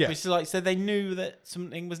mine. Yeah. Which is like, so they knew that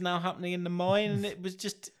something was now happening in the mine, and it was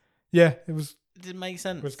just... Yeah, it didn't make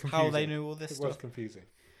sense was how they knew all this stuff. It was confusing.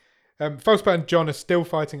 Felspet and John are still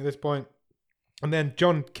fighting at this point, and then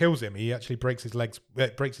John kills him. He actually breaks his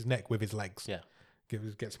neck with his legs. Yeah.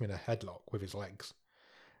 Gets him in a headlock with his legs.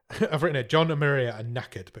 I've written it, John and Maria are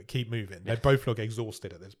knackered, but keep moving. They both look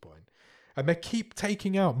exhausted at this point. And they keep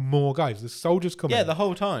taking out more guys. The soldiers come in. Yeah, the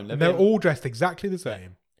whole time. And they're all dressed exactly the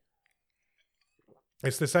same.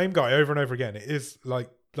 It's the same guy over and over again. It is like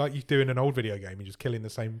you do in an old video game. You're just killing the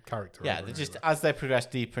same character. Yeah, they're just, as they progress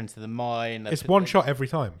deeper into the mine... It's one shot every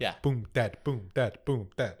time. Yeah. Boom, dead, boom, dead, boom,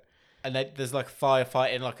 dead. And there's like a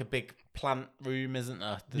firefight in like a big plant room, isn't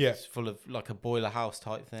there? That's full of like a boiler house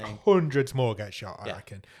type thing. Hundreds more get shot, I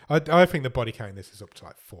reckon. I think the body count in this is up to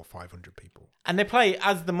like 400 or 500 people. And they play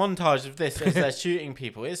as the montage of this as they're shooting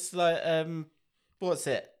people. It's like, what's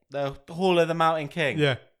it? The Hall of the Mountain King.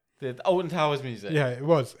 Yeah. The Alton Towers music. Yeah, it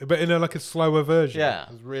was. But in a slower version. Yeah.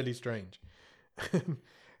 It was really strange.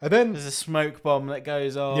 And then there's a smoke bomb that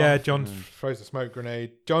goes off. Yeah, John throws a smoke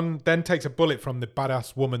grenade. John then takes a bullet from the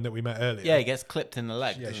badass woman that we met earlier. Yeah, he gets clipped in the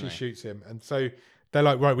leg. Yeah, she shoots him. And so they're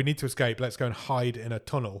like, right, we need to escape. Let's go and hide in a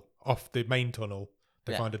tunnel off the main tunnel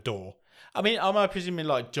to find a door. I mean, am I presuming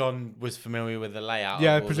like John was familiar with the layout?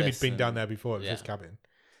 Yeah, I presume he'd been down there before. It was his cabin.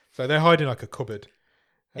 So they're hiding like a cupboard.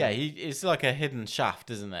 Yeah, it's like a hidden shaft,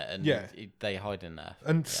 isn't it? And they hide in there.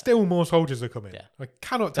 And still more soldiers are coming. Yeah. I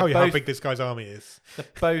cannot tell you how big this guy's army is.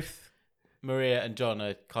 Both Maria and John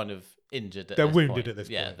are kind of injured at They're this wounded point. at this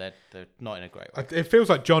point. Yeah, they're not in a great way. It feels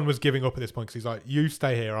like John was giving up at this point because he's like, you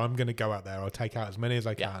stay here. I'm going to go out there. I'll take out as many as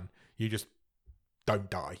I can. You just don't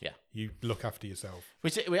die. Yeah. You look after yourself.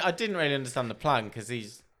 Which I didn't really understand the plan because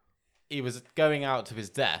he was going out to his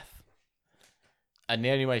death. And the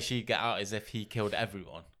only way she'd get out is if he killed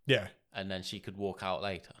everyone. Yeah. And then she could walk out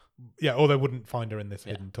later. Yeah, or they wouldn't find her in this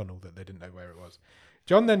hidden tunnel that they didn't know where it was.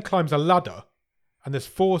 John then climbs a ladder, and there's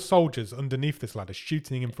 4 soldiers underneath this ladder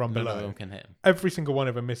shooting him from below. None of them can hit him. Every single one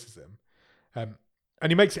of them misses him. And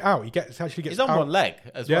he makes it out. He actually gets He's on out. One leg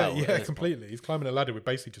as well. Yeah, completely. He's climbing a ladder with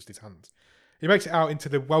basically just his hands. He makes it out into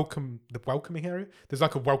the welcoming area. There's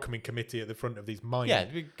like a welcoming committee at the front of these mines. Yeah,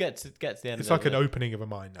 we get to the end. It's like an opening of a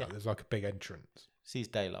mine now. Yeah. There's like a big entrance. Sees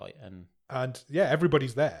daylight and yeah,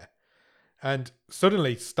 everybody's there. And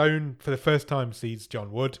suddenly Stone, for the first time, sees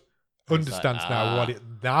John Wood. Understands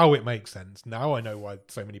now it makes sense. Now I know why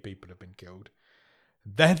so many people have been killed.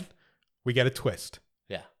 Then we get a twist.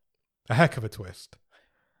 Yeah, a heck of a twist.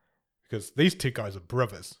 Because these 2 guys are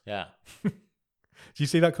brothers. Yeah. Do you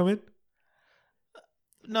see that coming?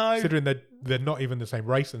 No. Considering they're not even the same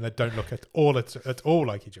race and they don't look at all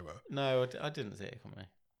like each other. No, I didn't see it coming.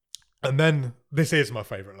 And then this is my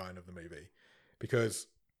favourite line of the movie because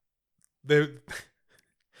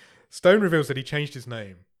Stone reveals that he changed his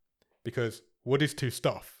name because Wood is too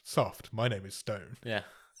soft. My name is Stone. Yeah.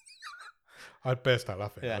 I burst out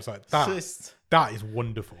laughing. Yeah. I was like, that is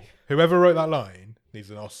wonderful. Whoever wrote that line needs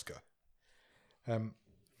an Oscar.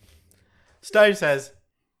 Stone says,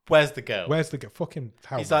 where's the girl? Where's the girl? Fucking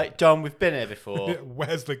hell. He's like, John, we've been here before.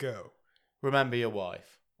 Where's the girl? Remember your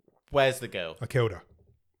wife. Where's the girl? I killed her.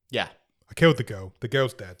 Yeah. I killed the girl. The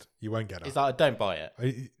girl's dead. You won't get her. He's like, don't buy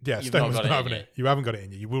it. Stone was not having it. You haven't got it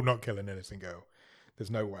in you. You will not kill an innocent girl.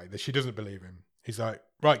 There's no way. She doesn't believe him. He's like,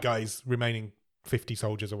 right, guys, remaining 50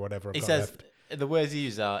 soldiers or whatever. He says, the words he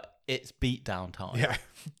uses are, it's beat down time. Yeah.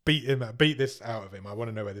 Beat him. Beat this out of him. I want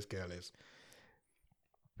to know where this girl is.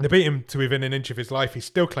 They beat him to within an inch of his life. He's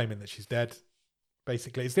still claiming that she's dead.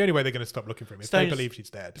 Basically, it's the only way they're going to stop looking for him. If they believe she's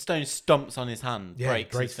dead. Stone stomps on his hand,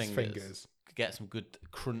 breaks his fingers. fingers. Get some good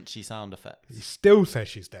crunchy sound effects. He still says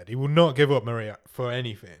she's dead. He will not give up Maria for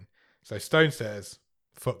anything. So Stone says,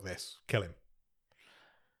 fuck this, kill him.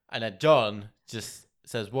 And then John just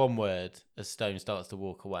says one word as Stone starts to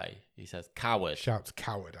walk away. He says, coward. Shouts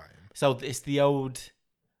coward at him. So it's the old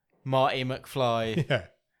Marty McFly. Yeah.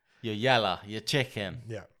 You're yeller, you're chicken.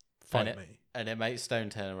 Yeah. Fight me. And it makes Stone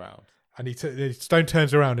turn around. And Stone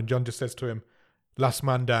turns around and John just says to him, last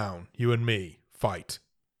man down, you and me, fight.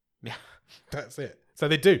 Yeah. That's it. So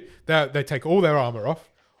they do. They take all their armor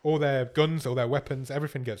off, all their guns, all their weapons,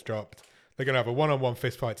 everything gets dropped. They're going to have a one-on-one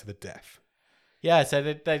fist fight to the death. Yeah, so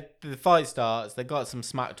the fight starts. They got some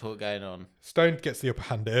smack talk going on. Stone gets the upper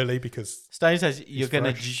hand early because Stone says, "You're going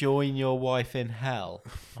to join your wife in hell."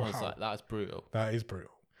 Wow. I was like, "That's brutal." That is brutal.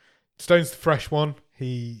 Stone's the fresh one.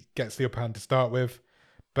 He gets the upper hand to start with.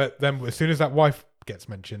 But then as soon as that wife gets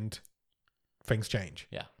mentioned, things change.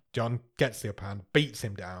 Yeah. John gets the upper hand, beats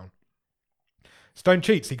him down. Stone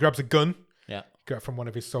cheats. He grabs a gun. Yeah. From one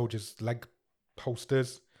of his soldiers' leg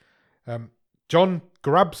holsters. John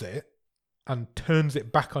grabs it and turns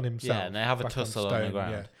it back on himself. Yeah, and they have a tussle on the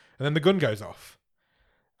ground. Yeah. And then the gun goes off.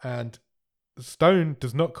 And Stone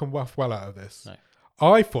does not come off well out of this. No.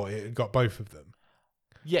 I thought it had got both of them.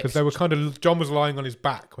 Yeah, because they were John was lying on his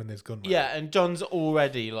back when this gun went. Yeah, and John's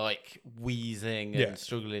already like wheezing and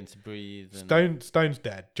struggling to breathe. And... Stone's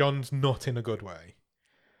dead. John's not in a good way.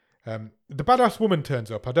 The badass woman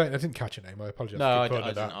turns up. I didn't catch her name. I apologize. No, I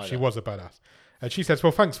didn't. She was a badass. And she says,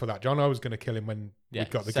 "Well, thanks for that, John. I was going to kill him when we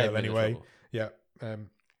got the girl anyway." Yeah. And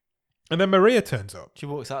then Maria turns up. She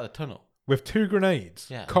walks out of the tunnel with 2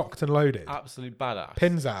 grenades, cocked and loaded. Absolute badass.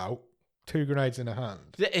 Pins out, 2 grenades in her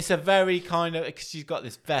hand. It's a very kind of, because she's got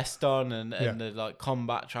this vest on and the like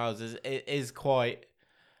combat trousers. It is quite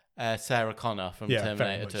Sarah Connor from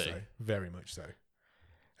Terminator 2. So. Very much so.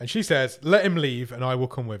 And she says, "Let him leave, and I will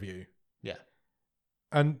come with you." Yeah.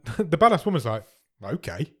 And the badass woman's like,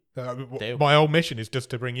 "Okay, my whole mission is just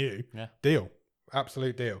to bring you." Yeah. Deal.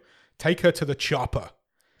 Absolute deal. Take her to the chopper.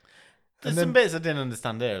 There's some bits I didn't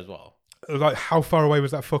understand there as well. Like, how far away was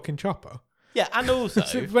that fucking chopper? Yeah, and also...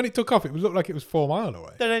 when it took off, it looked like it was 4 miles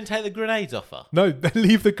away. They don't take the grenades off her. No, they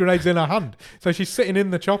leave the grenades in her hand. So she's sitting in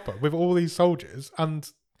the chopper with all these soldiers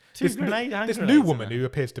and... this new woman who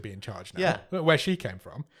appears to be in charge now, where she came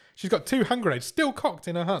from, she's got 2 hand grenades still cocked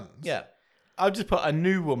in her hands. Yeah. I'll just put a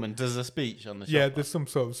new woman does a speech on the chopper. Yeah, there's some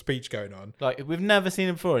sort of speech going on. Like, we've never seen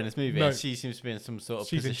her before in this movie. No, and she seems to be in some sort of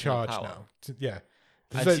she's in charge of power. Now. Yeah.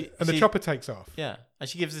 And the chopper takes off. Yeah. And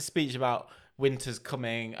she gives a speech about winter's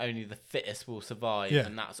coming, only the fittest will survive,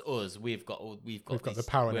 and that's us. We've got the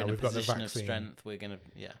power now. We've got the vaccine. Of strength. We're gonna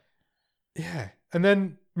Yeah. And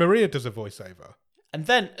then Maria does a voiceover. And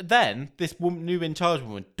then this new in charge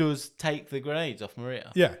woman does take the grenades off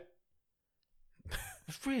Maria. Yeah.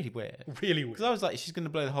 It's really weird. Really weird. Because I was like, she's going to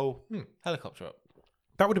blow the whole helicopter up.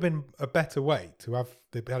 That would have been a better way to have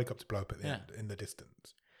the helicopter blow up at the end in the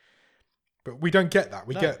distance. But we don't get that.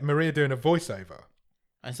 We get Maria doing a voiceover.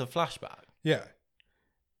 And it's a flashback. Yeah.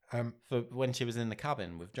 For when she was in the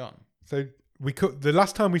cabin with John. So the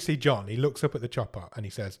last time we see John, he looks up at the chopper and he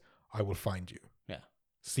says, "I will find you." Yeah.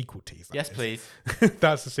 Sequel tease. Yes, please.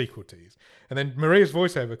 That's the sequel tease. And then Maria's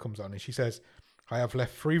voiceover comes on and she says, "I have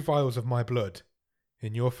left 3 vials of my blood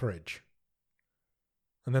in your fridge."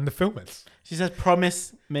 And then the film ends. She says,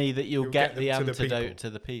 "Promise me that you'll get the antidote to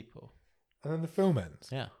the people." And then the film ends.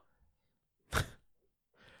 Yeah.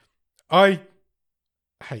 I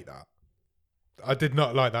hate that. I did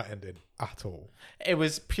not like that ending at all. It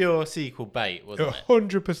was pure sequel bait, wasn't it?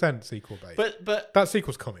 100% sequel bait. But that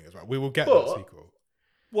sequel's coming as well. We will get that sequel.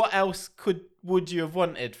 What else would you have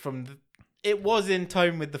wanted from the... It was in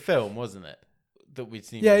tone with the film, wasn't it? That we'd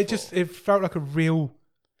seen before. it felt like a real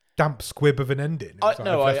damp squib of an ending. I've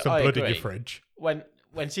left some blood in your fridge. When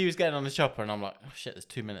she was getting on the chopper and I'm like, oh shit, there's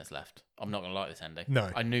 2 minutes left. I'm not going to like this ending. No.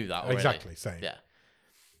 I knew that already. Exactly, same. Yeah.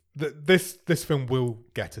 This film will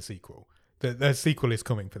get a sequel. The sequel is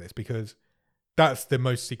coming for this because that's the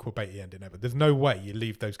most sequel baity ending ever. There's no way you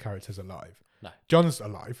leave those characters alive. No. John's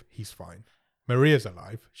alive. He's fine. Maria's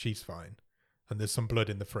alive. She's fine. And there's some blood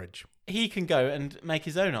in the fridge. He can go and make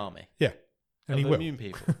his own army. Yeah. And he will. Immune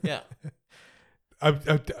people. Yeah.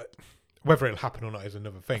 Whether it'll happen or not is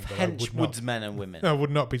another thing. But hench woodsmen and women. I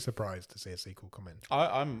would not be surprised to see a sequel come in.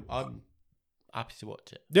 I'm happy to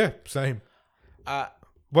watch it. Yeah, same.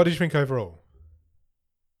 What did you think overall?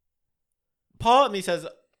 Part of me says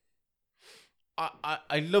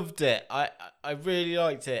I loved it. I really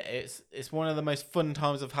liked it. It's one of the most fun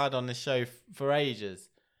times I've had on this show for ages.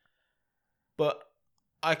 But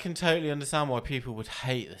I can totally understand why people would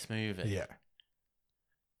hate this movie. Yeah.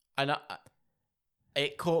 And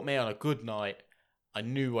it caught me on a good night. I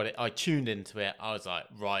knew I tuned into it. I was like,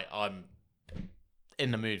 right, I'm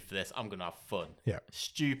in the mood for this. I'm going to have fun. Yeah.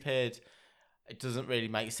 Stupid. It doesn't really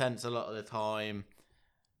make sense a lot of the time.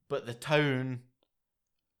 But the tone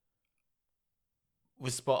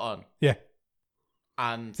was spot on. Yeah.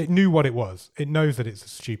 And it knew what it was. It knows that it's a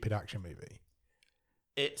stupid action movie.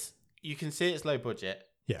 You can see it's low budget,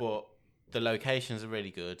 but the locations are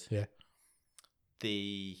really good. Yeah.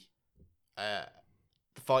 The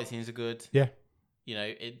The fight scenes are good. Yeah. You know,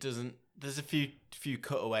 it doesn't. There's a few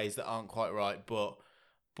cutaways that aren't quite right, but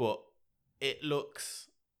it looks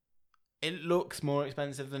more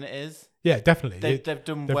expensive than it is. Yeah, definitely. They've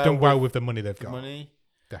done well with the money they've got. Money,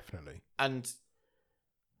 definitely. And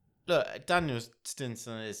look, Daniel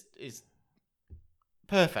Stinson is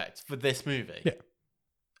perfect for this movie. Yeah.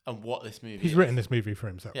 And what this movie He's written this movie for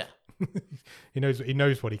himself. Yeah. He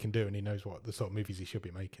knows what he can do, and he knows what the sort of movies he should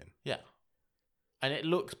be making. Yeah. And it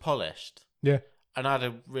looks polished. Yeah. And I had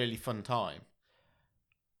a really fun time.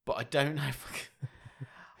 But I don't know if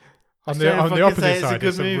on the opposite side,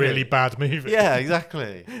 it's a really bad movie. Yeah,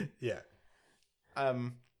 exactly. Yeah.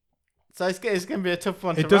 So it's going to be a tough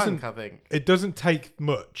one to rank, I think. It doesn't take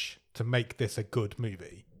much to make this a good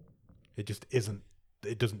movie. It just isn't.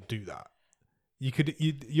 It doesn't do that.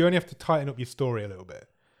 You only have to tighten up your story a little bit.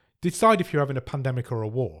 Decide if you're having a pandemic or a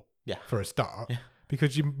war. Yeah. For a start. Yeah.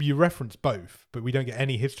 Because you reference both, but we don't get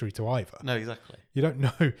any history to either. No, exactly. You don't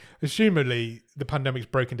know. Assumedly, the pandemic's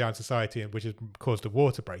broken down society, which has caused a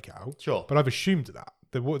war to break out. Sure. But I've assumed that.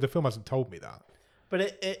 The film hasn't told me that.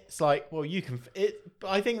 But it's like, well, you can.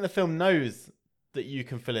 I think the film knows that you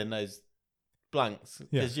can fill in those blanks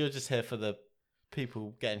because you're just here for the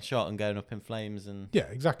people getting shot and going up in flames and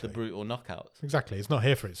exactly the brutal knockouts. Exactly. It's not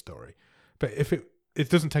here for its story. But if it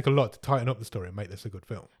doesn't take a lot to tighten up the story and make this a good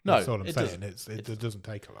film. No, that's all I'm saying. It doesn't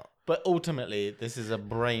take a lot. But ultimately, this is a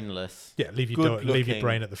brainless. Yeah, leave your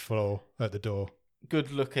brain at the floor, at the door.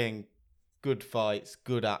 Good looking, good fights,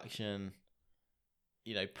 good action.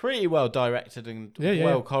 You know, pretty well directed and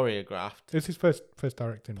well choreographed. It's his first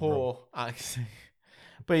directing role. Poor acting,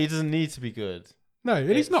 but he doesn't need to be good. No, and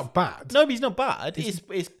he's not bad. No, he's not bad.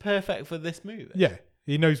 It's perfect for this movie. Yeah,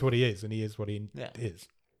 he knows what he is, and he is what he is.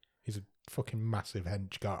 He's a fucking massive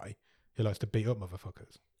hench guy who likes to beat up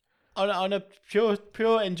motherfuckers. On a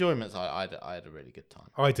pure enjoyment side, I had a really good time.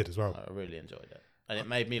 I did as well. I really enjoyed it, and it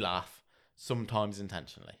made me laugh sometimes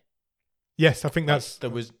intentionally. Yes, I think there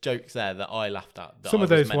was jokes there that I laughed at. Some of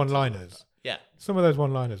those one-liners. Yeah, some of those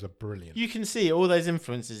one-liners are brilliant. You can see all those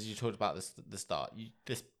influences you talked about at the start.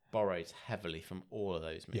 This borrows heavily from all of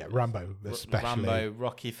those movies. Yeah, Rambo especially. Rambo,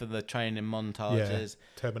 Rocky for the training montages.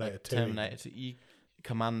 Yeah, Terminator 2. Terminator 2.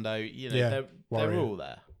 Commando, they're all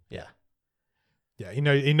there. Yeah. Yeah,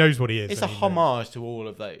 he knows what he is. It's a homage to all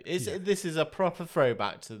of those. This is a proper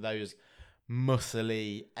throwback to those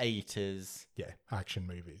muscly 80s action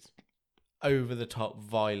movies. Over the top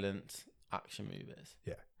violent action movies.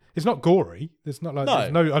 Yeah. It's not gory. It's not like I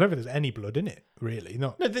don't think there's any blood in it, really.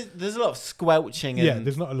 No, there's a lot of squelching and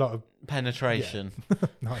there's not a lot of penetration. Yeah.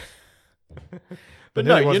 Nice. But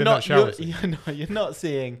no, you're not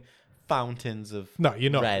seeing fountains of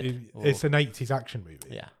you're not. Red it's an 80s action movie.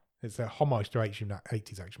 Yeah. It's a homage to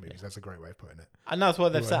 80s action movies. That's a great way of putting it. And that's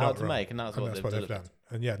what they've set out to make, and that's what they've done.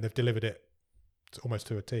 And they've delivered it almost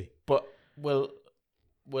to a T. But will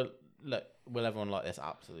everyone like this?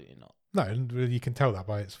 Absolutely not. No, and you can tell that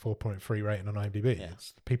by its 4.3 rating on IMDb. Yeah.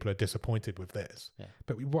 People are disappointed with this. Yeah.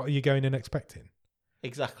 But what are you going in expecting?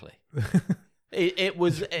 Exactly.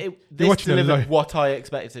 This delivered what I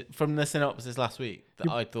expected from the synopsis last week.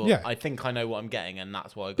 I thought, I think I know what I'm getting, and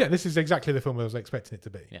that's what I got. Yeah, this is exactly the film I was expecting it to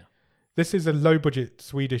be. Yeah. This is a low-budget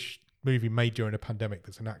Swedish movie made during a pandemic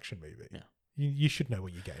that's an action movie. Yeah. You should know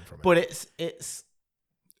what you're getting from it. But it's...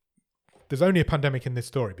 There's only a pandemic in this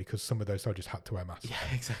story because some of those soldiers had to wear masks. Yeah,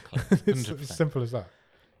 exactly. It's as simple as that.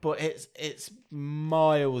 But it's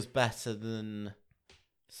miles better than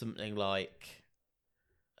something like...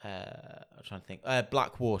 I'm trying to think.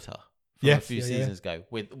 Blackwater from a few seasons ago,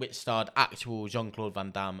 which starred actual Jean-Claude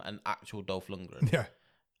Van Damme and actual Dolph Lundgren. Yeah.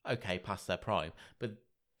 Okay, past their prime, but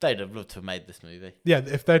they'd have loved to have made this movie. Yeah,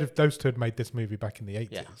 if those two had made this movie back in the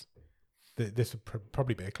 80s, this would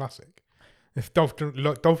probably be a classic. If Dolph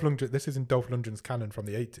Lundgren, this isn't Dolph Lundgren's canon from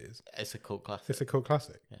the 80s. It's a cult classic. It's a cult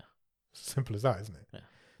classic. Yeah. Simple as that, isn't it? Yeah.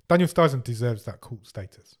 Daniel Stuyvesant deserves that cult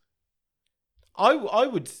status. I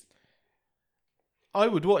would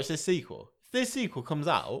watch this sequel. If this sequel comes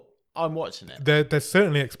out, I'm watching it. They're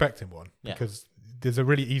certainly expecting one because there's a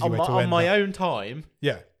really easy way to end on my own time.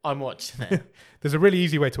 Yeah, I'm watching it. There's a really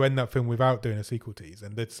easy way to end that film without doing a sequel tease,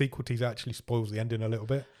 and the sequel tease actually spoils the ending a little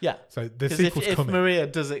bit. Yeah. So the sequel's if coming. Maria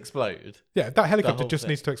does explode, that helicopter just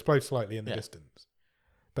needs to explode slightly in the distance.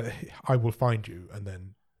 But I will find you, and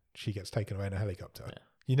then she gets taken away in a helicopter. Yeah.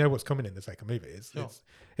 You know what's coming in the second movie.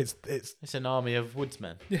 It's an army of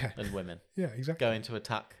woodsmen and women. Yeah, exactly. Going to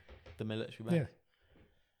attack the military base. Yeah.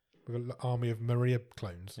 With an army of Maria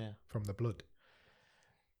clones from the Blood.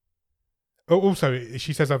 Oh, also,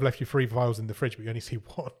 she says, I've left you 3 vials in the fridge, but you only see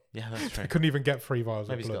 1. Yeah, that's true. I couldn't even get 3 vials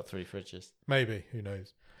Maybe of he's blood. got 3 fridges. Maybe. Who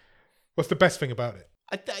knows? What's the best thing about it?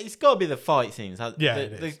 It's got to be the fight scenes. Yeah,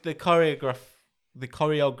 the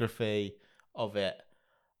choreography of it,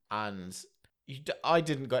 and I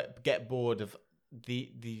didn't get bored of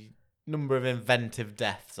the number of inventive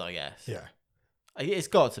deaths. I guess. Yeah. It's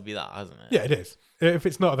got to be that, hasn't it? Yeah, it is. If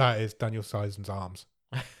it's not that, it's Daniel Sizen's arms.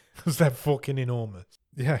 Because they're fucking enormous.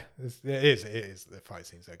 Yeah, it is. The fight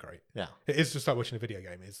scenes are great. Yeah. It is just like watching a video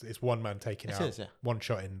game. It's one man taking out one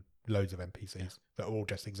shot in loads of NPCs that are all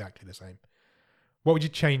just exactly the same. What would you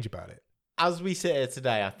change about it? As we sit here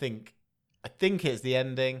today, I think it's the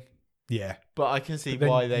ending. Yeah. But I can see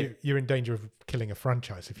why you're in danger of killing a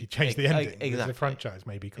franchise if you change the ending. Exactly. There's a franchise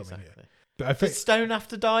maybe coming here. But I think, does Stone have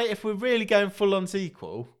to die if we're really going full on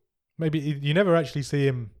sequel? Maybe you never actually see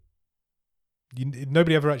him.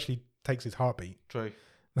 Nobody ever actually takes his heartbeat. True.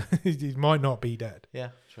 He might not be dead.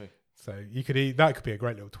 Yeah, true. So that could be a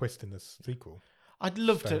great little twist in the sequel. I'd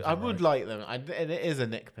love to. I would like them. And it is a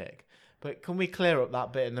nitpick, but can we clear up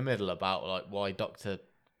that bit in the middle about like why Dr.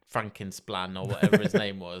 Frankensplan or whatever his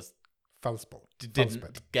name was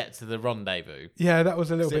didn't get to the rendezvous? Yeah, that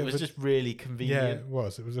was a little bit. It was just really convenient. Yeah, it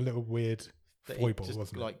was. It was a little weird foible,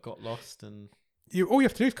 wasn't it? Like got lost and. All you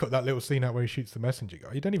have to do is cut that little scene out where he shoots the messenger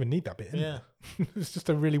guy. You don't even need that bit in there. It's just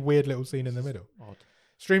a really weird little scene in the middle. Odd.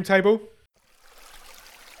 Stream table.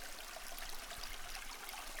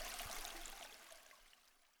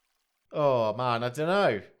 Oh, man, I don't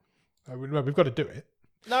know. We've got to do it.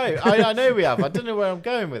 No, I know we have. I don't know where I'm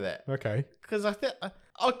going with it. Okay. Because I think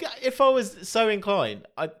if I was so inclined,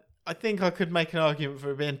 I think I could make an argument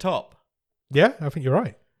for it being top. Yeah, I think you're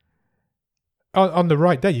right. On the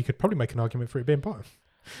right day, you could probably make an argument for it being bottom.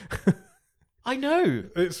 I know.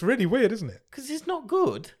 It's really weird, isn't it? Because it's not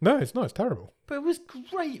good. No, it's not. It's terrible. But it was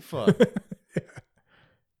great fun.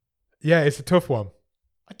 Yeah, it's a tough one.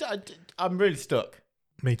 I'm really stuck.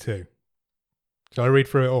 Me too. Shall I read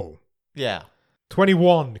through it all? Yeah.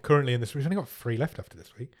 21 currently in this. We've only got 3 left after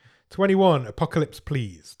this week. 21, Apocalypse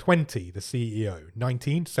Please. 20, The CEO.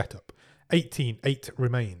 19, Setup. 18, 8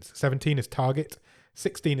 Remains. 17 is Target.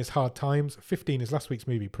 16 is Hard Times. 15 is last week's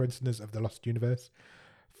movie, Prisoners of the Lost Universe.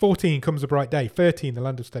 14, Comes a Bright Day. 13, The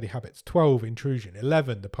Land of Steady Habits. 12, Intrusion.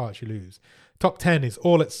 11, The Parts You Lose. Top 10 is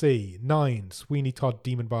All at Sea. 9, Sweeney Todd,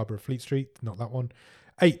 Demon Barber of Fleet Street. Not that one.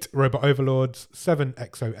 8, Robot Overlords. 7,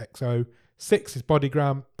 XOXO. 6 is Body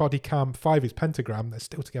Cam. 5 is Pentagram. They're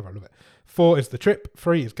still together. I love it. 4 is The Trip.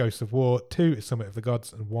 3 is Ghosts of War. 2 is Summit of the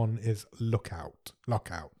Gods. And 1 is Lockout.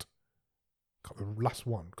 Got the last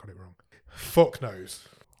one. Got it wrong. Fuck knows.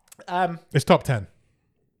 It's top 10.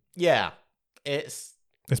 Yeah. It's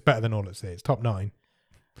better than All at Sea. It's top 9.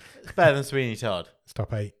 It's better than Sweeney Todd. It's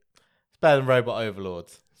top 8. It's better than Robot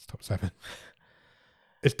Overlords. It's top 7.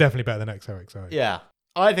 It's definitely better than XOXO. Yeah.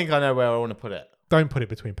 I think I know where I want to put it. Don't put it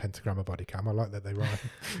between Pentagram and Body Cam. I like that they rhyme.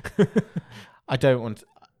 I don't want to.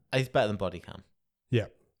 It's better than Body Cam. Yeah.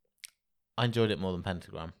 I enjoyed it more than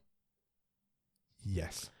Pentagram.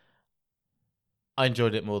 Yes. I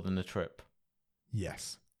enjoyed it more than The Trip.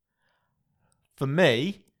 Yes. For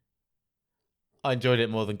me, I enjoyed it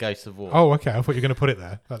more than Ghosts of War. Oh, okay. I thought you were going to put it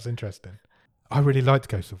there. That's interesting. I really liked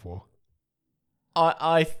Ghosts of War.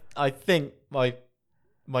 I think my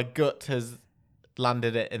gut has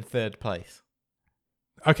landed it in 3rd place.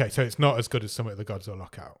 Okay, so it's not as good as Summit of the Gods or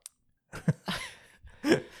Lockout.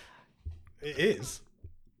 It is.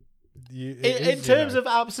 In terms of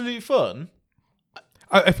absolute fun,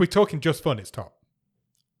 if we're talking just fun, it's top.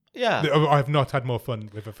 Yeah, I have not had more fun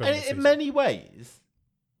with a film. And in many ways,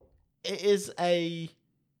 it'd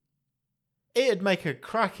make a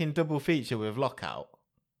cracking double feature with Lockout.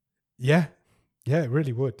 Yeah, it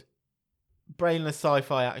really would. Brainless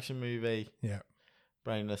sci-fi action movie. Yeah,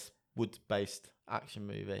 brainless woods-based action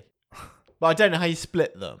movie. But I don't know how you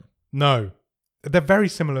split them. No, they're very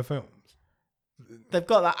similar films. They've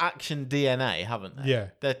got that action DNA, haven't they? Yeah,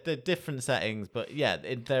 they're different settings, but yeah,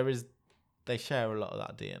 they share a lot of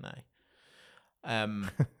that DNA.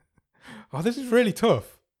 Oh, this is really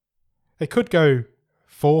tough. It could go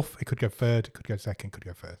 4th, it could go 3rd, it could go 2nd, it could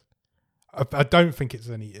go 1st. I don't think it's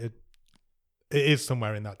any. It is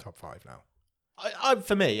somewhere in that top 5 now.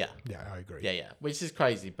 For me, yeah. Yeah, I agree. Yeah, which is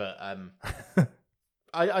crazy, but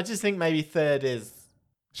I just think maybe 3rd is.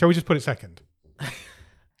 Shall we just put it 2nd?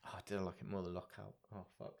 I did like it more than Lockout. Oh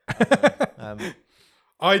fuck.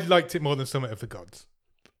 I liked it more than Summit of the Gods.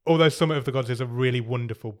 Although Summit of the Gods is a really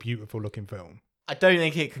wonderful, beautiful looking film. I don't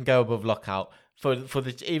think it can go above Lockout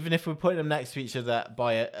even if we're putting them next to each other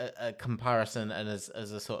by a comparison and as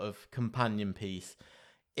a sort of companion piece.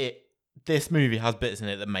 This movie has bits in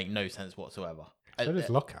it that make no sense whatsoever. So does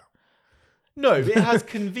Lockout. No, it has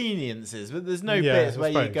conveniences, but there's no bits where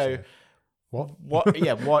you go, What? What?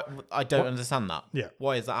 Yeah. What? I don't What? understand that. Yeah.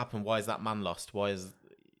 Why has that happened? Why is that man lost? Why is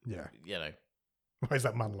Yeah. you know? Why is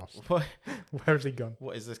that man lost? What, Where has he gone?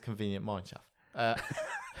 what is this convenient mine shaft?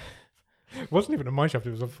 It wasn't even a mine shaft.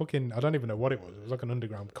 It was a fucking. I don't even know what it was. It was like an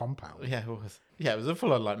underground compound. Yeah, it was. Yeah, it was a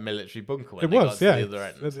full on like military bunker. When It they got was. to Yeah. the other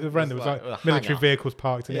end. At the end, there was like a military hangar. vehicles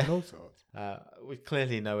parked in it and Yeah. all sorts. We're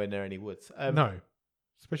clearly nowhere near any woods. No,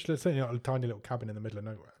 especially certainly not a tiny little cabin in the middle of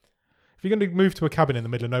nowhere. If you're going to move to a cabin in the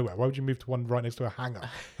middle of nowhere, why would you move to one right next to a hangar,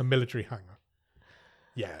 a military hangar?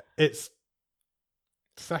 Yeah, it's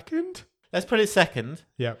second. Let's put it second.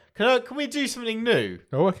 Yeah. Can we do something new?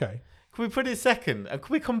 Oh, okay. Can we put it second? And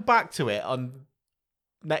can we come back to it on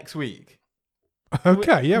next week?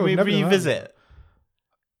 Okay. Yeah. Can we we've never done that. revisit?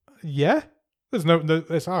 Yeah. There's no.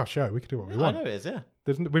 It's our show. We can do what we I want. know it is. Yeah.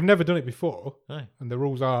 We've never done it before, No. and the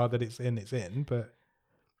rules are that it's in. It's in. But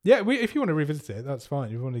yeah, if you want to revisit it, that's fine.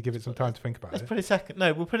 If you want to give it some time to think about Let's it. put it second.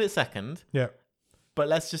 No, we'll put it second. Yeah. But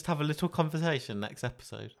let's just have a little conversation next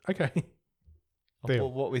episode Okay. of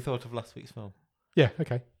Deal. what we thought of last week's film. Yeah.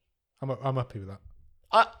 Okay. I'm happy with that.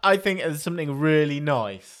 I think there's something really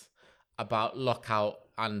nice about Lockout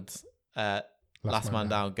and Last Man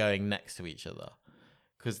Down going next to each other,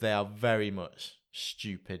 because they are very much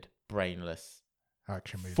stupid, brainless,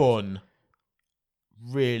 Action movie. fun,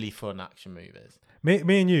 really fun action movies. Me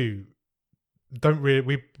and you don't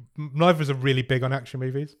really. Neither of us are really big on action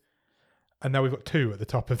movies, and now we've got two at the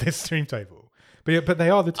top of this stream table. But they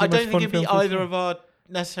are the two I most don't think fun it'd be films we've either seen. of our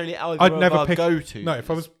necessarily either I'd of never our pick- go-tos. No, if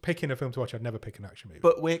I was picking a film to watch, I'd never pick an action movie.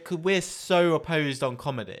 But we're so opposed on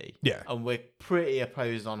comedy. Yeah. And we're pretty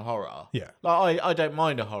opposed on horror. Yeah. Like I don't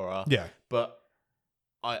mind a horror. Yeah. But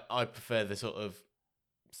I prefer the sort of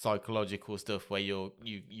psychological stuff where you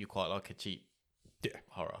quite like a cheap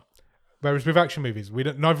horror. Whereas with action movies,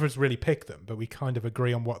 neither of us really pick them, but we kind of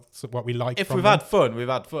agree on what we like. If from we've them. had fun, we've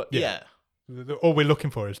had fun. Yeah. Yeah. All we're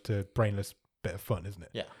looking for is a brainless bit of fun, isn't it?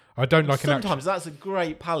 Yeah. I don't like an action. Sometimes that's a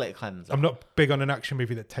great palate cleanser. I'm not big on an action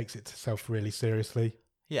movie that takes itself really seriously,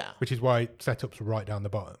 Yeah. which is why Setup's right down the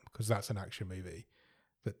bottom, because that's an action movie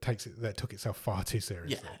that took itself far too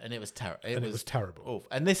seriously. Yeah, and it was terrible. And it was terrible. Awful.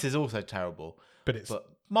 And this is also terrible. But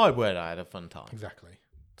my word, I had a fun time. exactly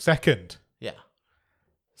second Yeah.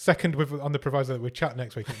 with on the proviso that we'll chat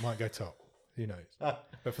next week. It might go top. Who knows? But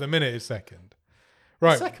for the minute, it's second.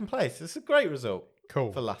 Right. Second place. It's a great result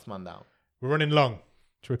Cool. for Last Man Down. We're running long.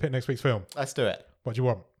 Should we pick next week's film? Let's do it. What do you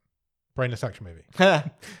want? Brainless action movie.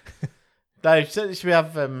 No, should we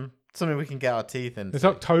have something we can get our teeth into? It's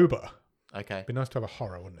October. Okay. It'd be nice to have a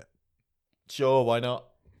horror, wouldn't it? Sure, why not?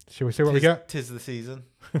 Shall we see what we get? Tis the season.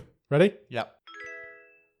 Ready? Yep.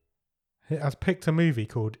 It has picked a movie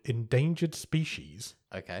called Endangered Species.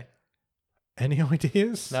 Okay. Any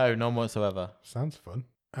ideas? No, none whatsoever. Sounds fun.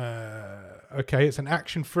 Okay, it's an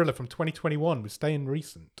action thriller from 2021. We're staying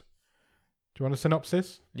recent. Do you want a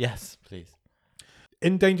synopsis? Yes, please.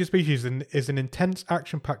 Endangered Species is an intense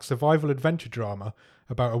action-packed survival adventure drama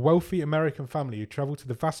about a wealthy American family who travel to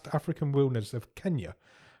the vast African wilderness of Kenya,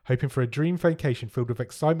 hoping for a dream vacation filled with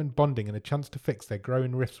excitement, bonding, and a chance to fix their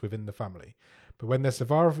growing rifts within the family. But when their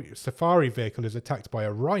safari vehicle is attacked by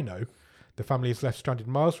a rhino, the family is left stranded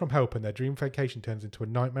miles from help, and their dream vacation turns into a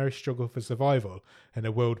nightmarish struggle for survival in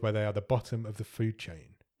a world where they are the bottom of the food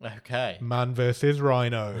chain. Okay. Man versus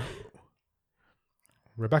rhino.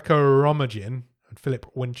 Rebecca Romijn and Philip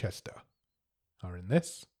Winchester are in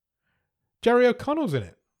this. Jerry O'Connell's in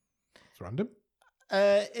it. It's random.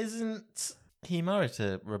 Isn't he married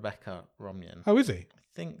to Rebecca Romijn? Oh, is he? I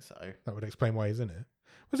think so. That would explain why he's in it.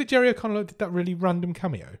 Was it Jerry O'Connell that did that really random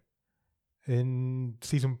cameo back in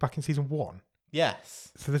season 1?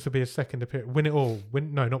 Yes. So this will be a second appearance. Win It All.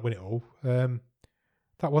 No, not Win It All.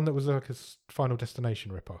 That one that was like a Final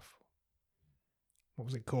Destination ripoff. What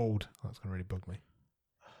was it called? That's going to really bug me.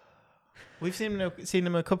 We've seen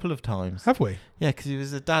him a couple of times. Have we? Yeah, because he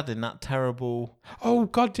was a dad in that terrible Oh,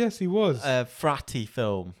 God, yes, he was. fratty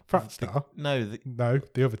film. Frat Star? No,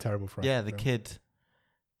 The other terrible frat. yeah, the film. kid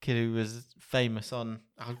who was famous on.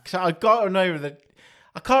 I got to know that.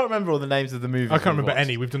 I can't remember all the names of the movies. I can't remember we've watched.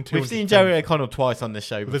 any. We've done two. We've seen Jerry O'Connell twice on this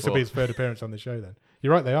show before. This will be his third appearance on the show then.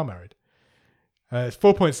 You're right, they are married. It's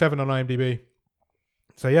 4.7 on IMDb.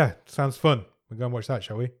 So yeah, sounds fun. We'll go and watch that,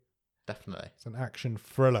 shall we? Definitely. It's an action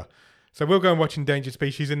thriller. So we'll go and watch Endangered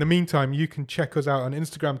Species. In the meantime, you can check us out on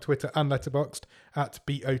Instagram, Twitter, and Letterboxd at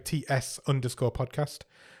BOTS_podcast.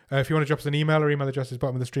 If you want to drop us an email, our email address is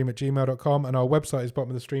bottomofthestream@gmail.com, and our website is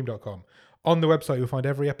bottomofthestream.com. On the website, you'll find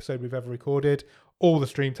every episode we've ever recorded, all the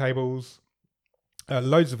stream tables,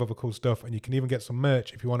 loads of other cool stuff, and you can even get some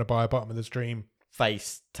merch if you want to buy a Bottom of the Stream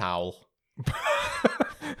Face towel.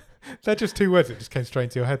 They're just two words that just came straight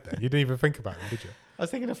into your head then. You didn't even think about them, did you? I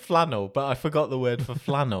was thinking of flannel, but I forgot the word for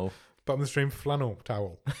flannel. Bottom of the stream flannel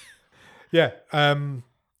towel. Yeah. I mean,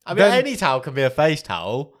 any towel can be a face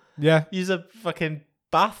towel. Yeah. Use a fucking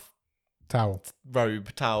bath towel.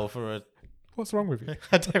 Robe towel for a... What's wrong with you?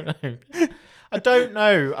 I don't know. I don't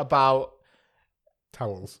know about...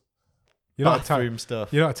 Towels. You're bathroom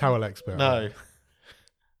stuff. You're not a towel expert. No.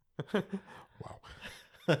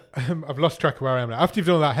 Wow. I've lost track of where I am now. After you've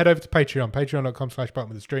done all that, head over to Patreon. Patreon.com/bottom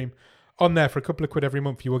of the stream. On there, for a couple of quid every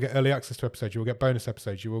month, you will get early access to episodes. You will get bonus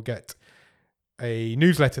episodes. You will get a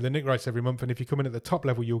newsletter that Nick writes every month. And if you come in at the top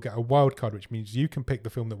level, you'll get a wild card, which means you can pick the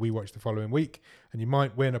film that we watch the following week, and you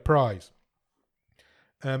might win a prize.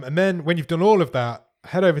 And then when you've done all of that,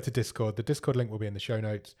 head over to Discord. The Discord link will be in the show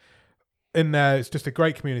notes. In there, it's just a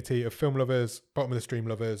great community of film lovers, bottom of the stream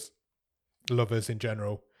lovers in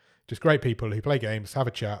general. Just great people who play games, have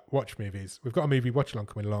a chat, watch movies. We've got a movie watch along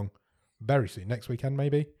coming along very soon, next weekend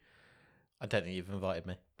maybe. I don't think you've invited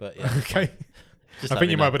me, but yeah. Okay. I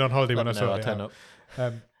think you might have been on holiday when I saw it. Turn up.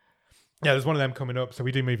 Yeah, there's one of them coming up. So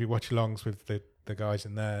we do movie watch alongs with the guys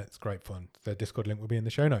in there. It's great fun. The Discord link will be in the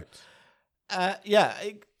show notes.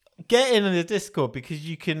 Get in the Discord because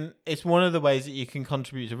you can. It's one of the ways that you can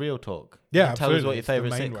contribute to Real Talk. Yeah, tell us what your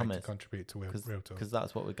favourite sitcom is. Contribute to Real Talk because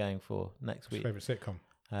that's what we're going for next week. Favourite sitcom.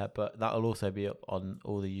 But that'll also be up on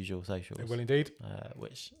all the usual socials. It will indeed.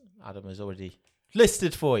 Which Adam has already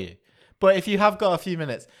listed for you. But if you have got a few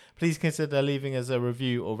minutes, please consider leaving us a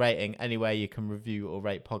review or rating anywhere you can review or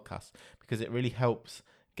rate podcasts because it really helps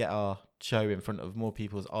get our show in front of more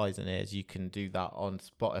people's eyes and ears. You can do that on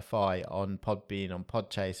Spotify, on Podbean, on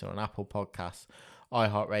Podchaser, on Apple Podcasts,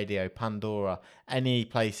 iHeartRadio, Pandora, any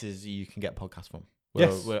places you can get podcasts from.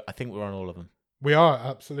 I think we're on all of them. We are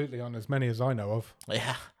absolutely on as many as I know of.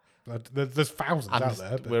 Yeah. There's thousands out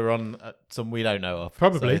there. But we're on some we don't know of.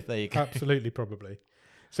 Probably. So there you go. Absolutely, probably.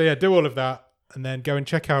 So yeah, do all of that and then go and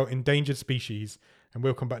check out Endangered Species. And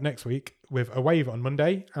we'll come back next week with A Wave on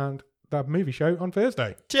Monday and that movie show on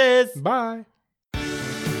Thursday. Cheers. Bye.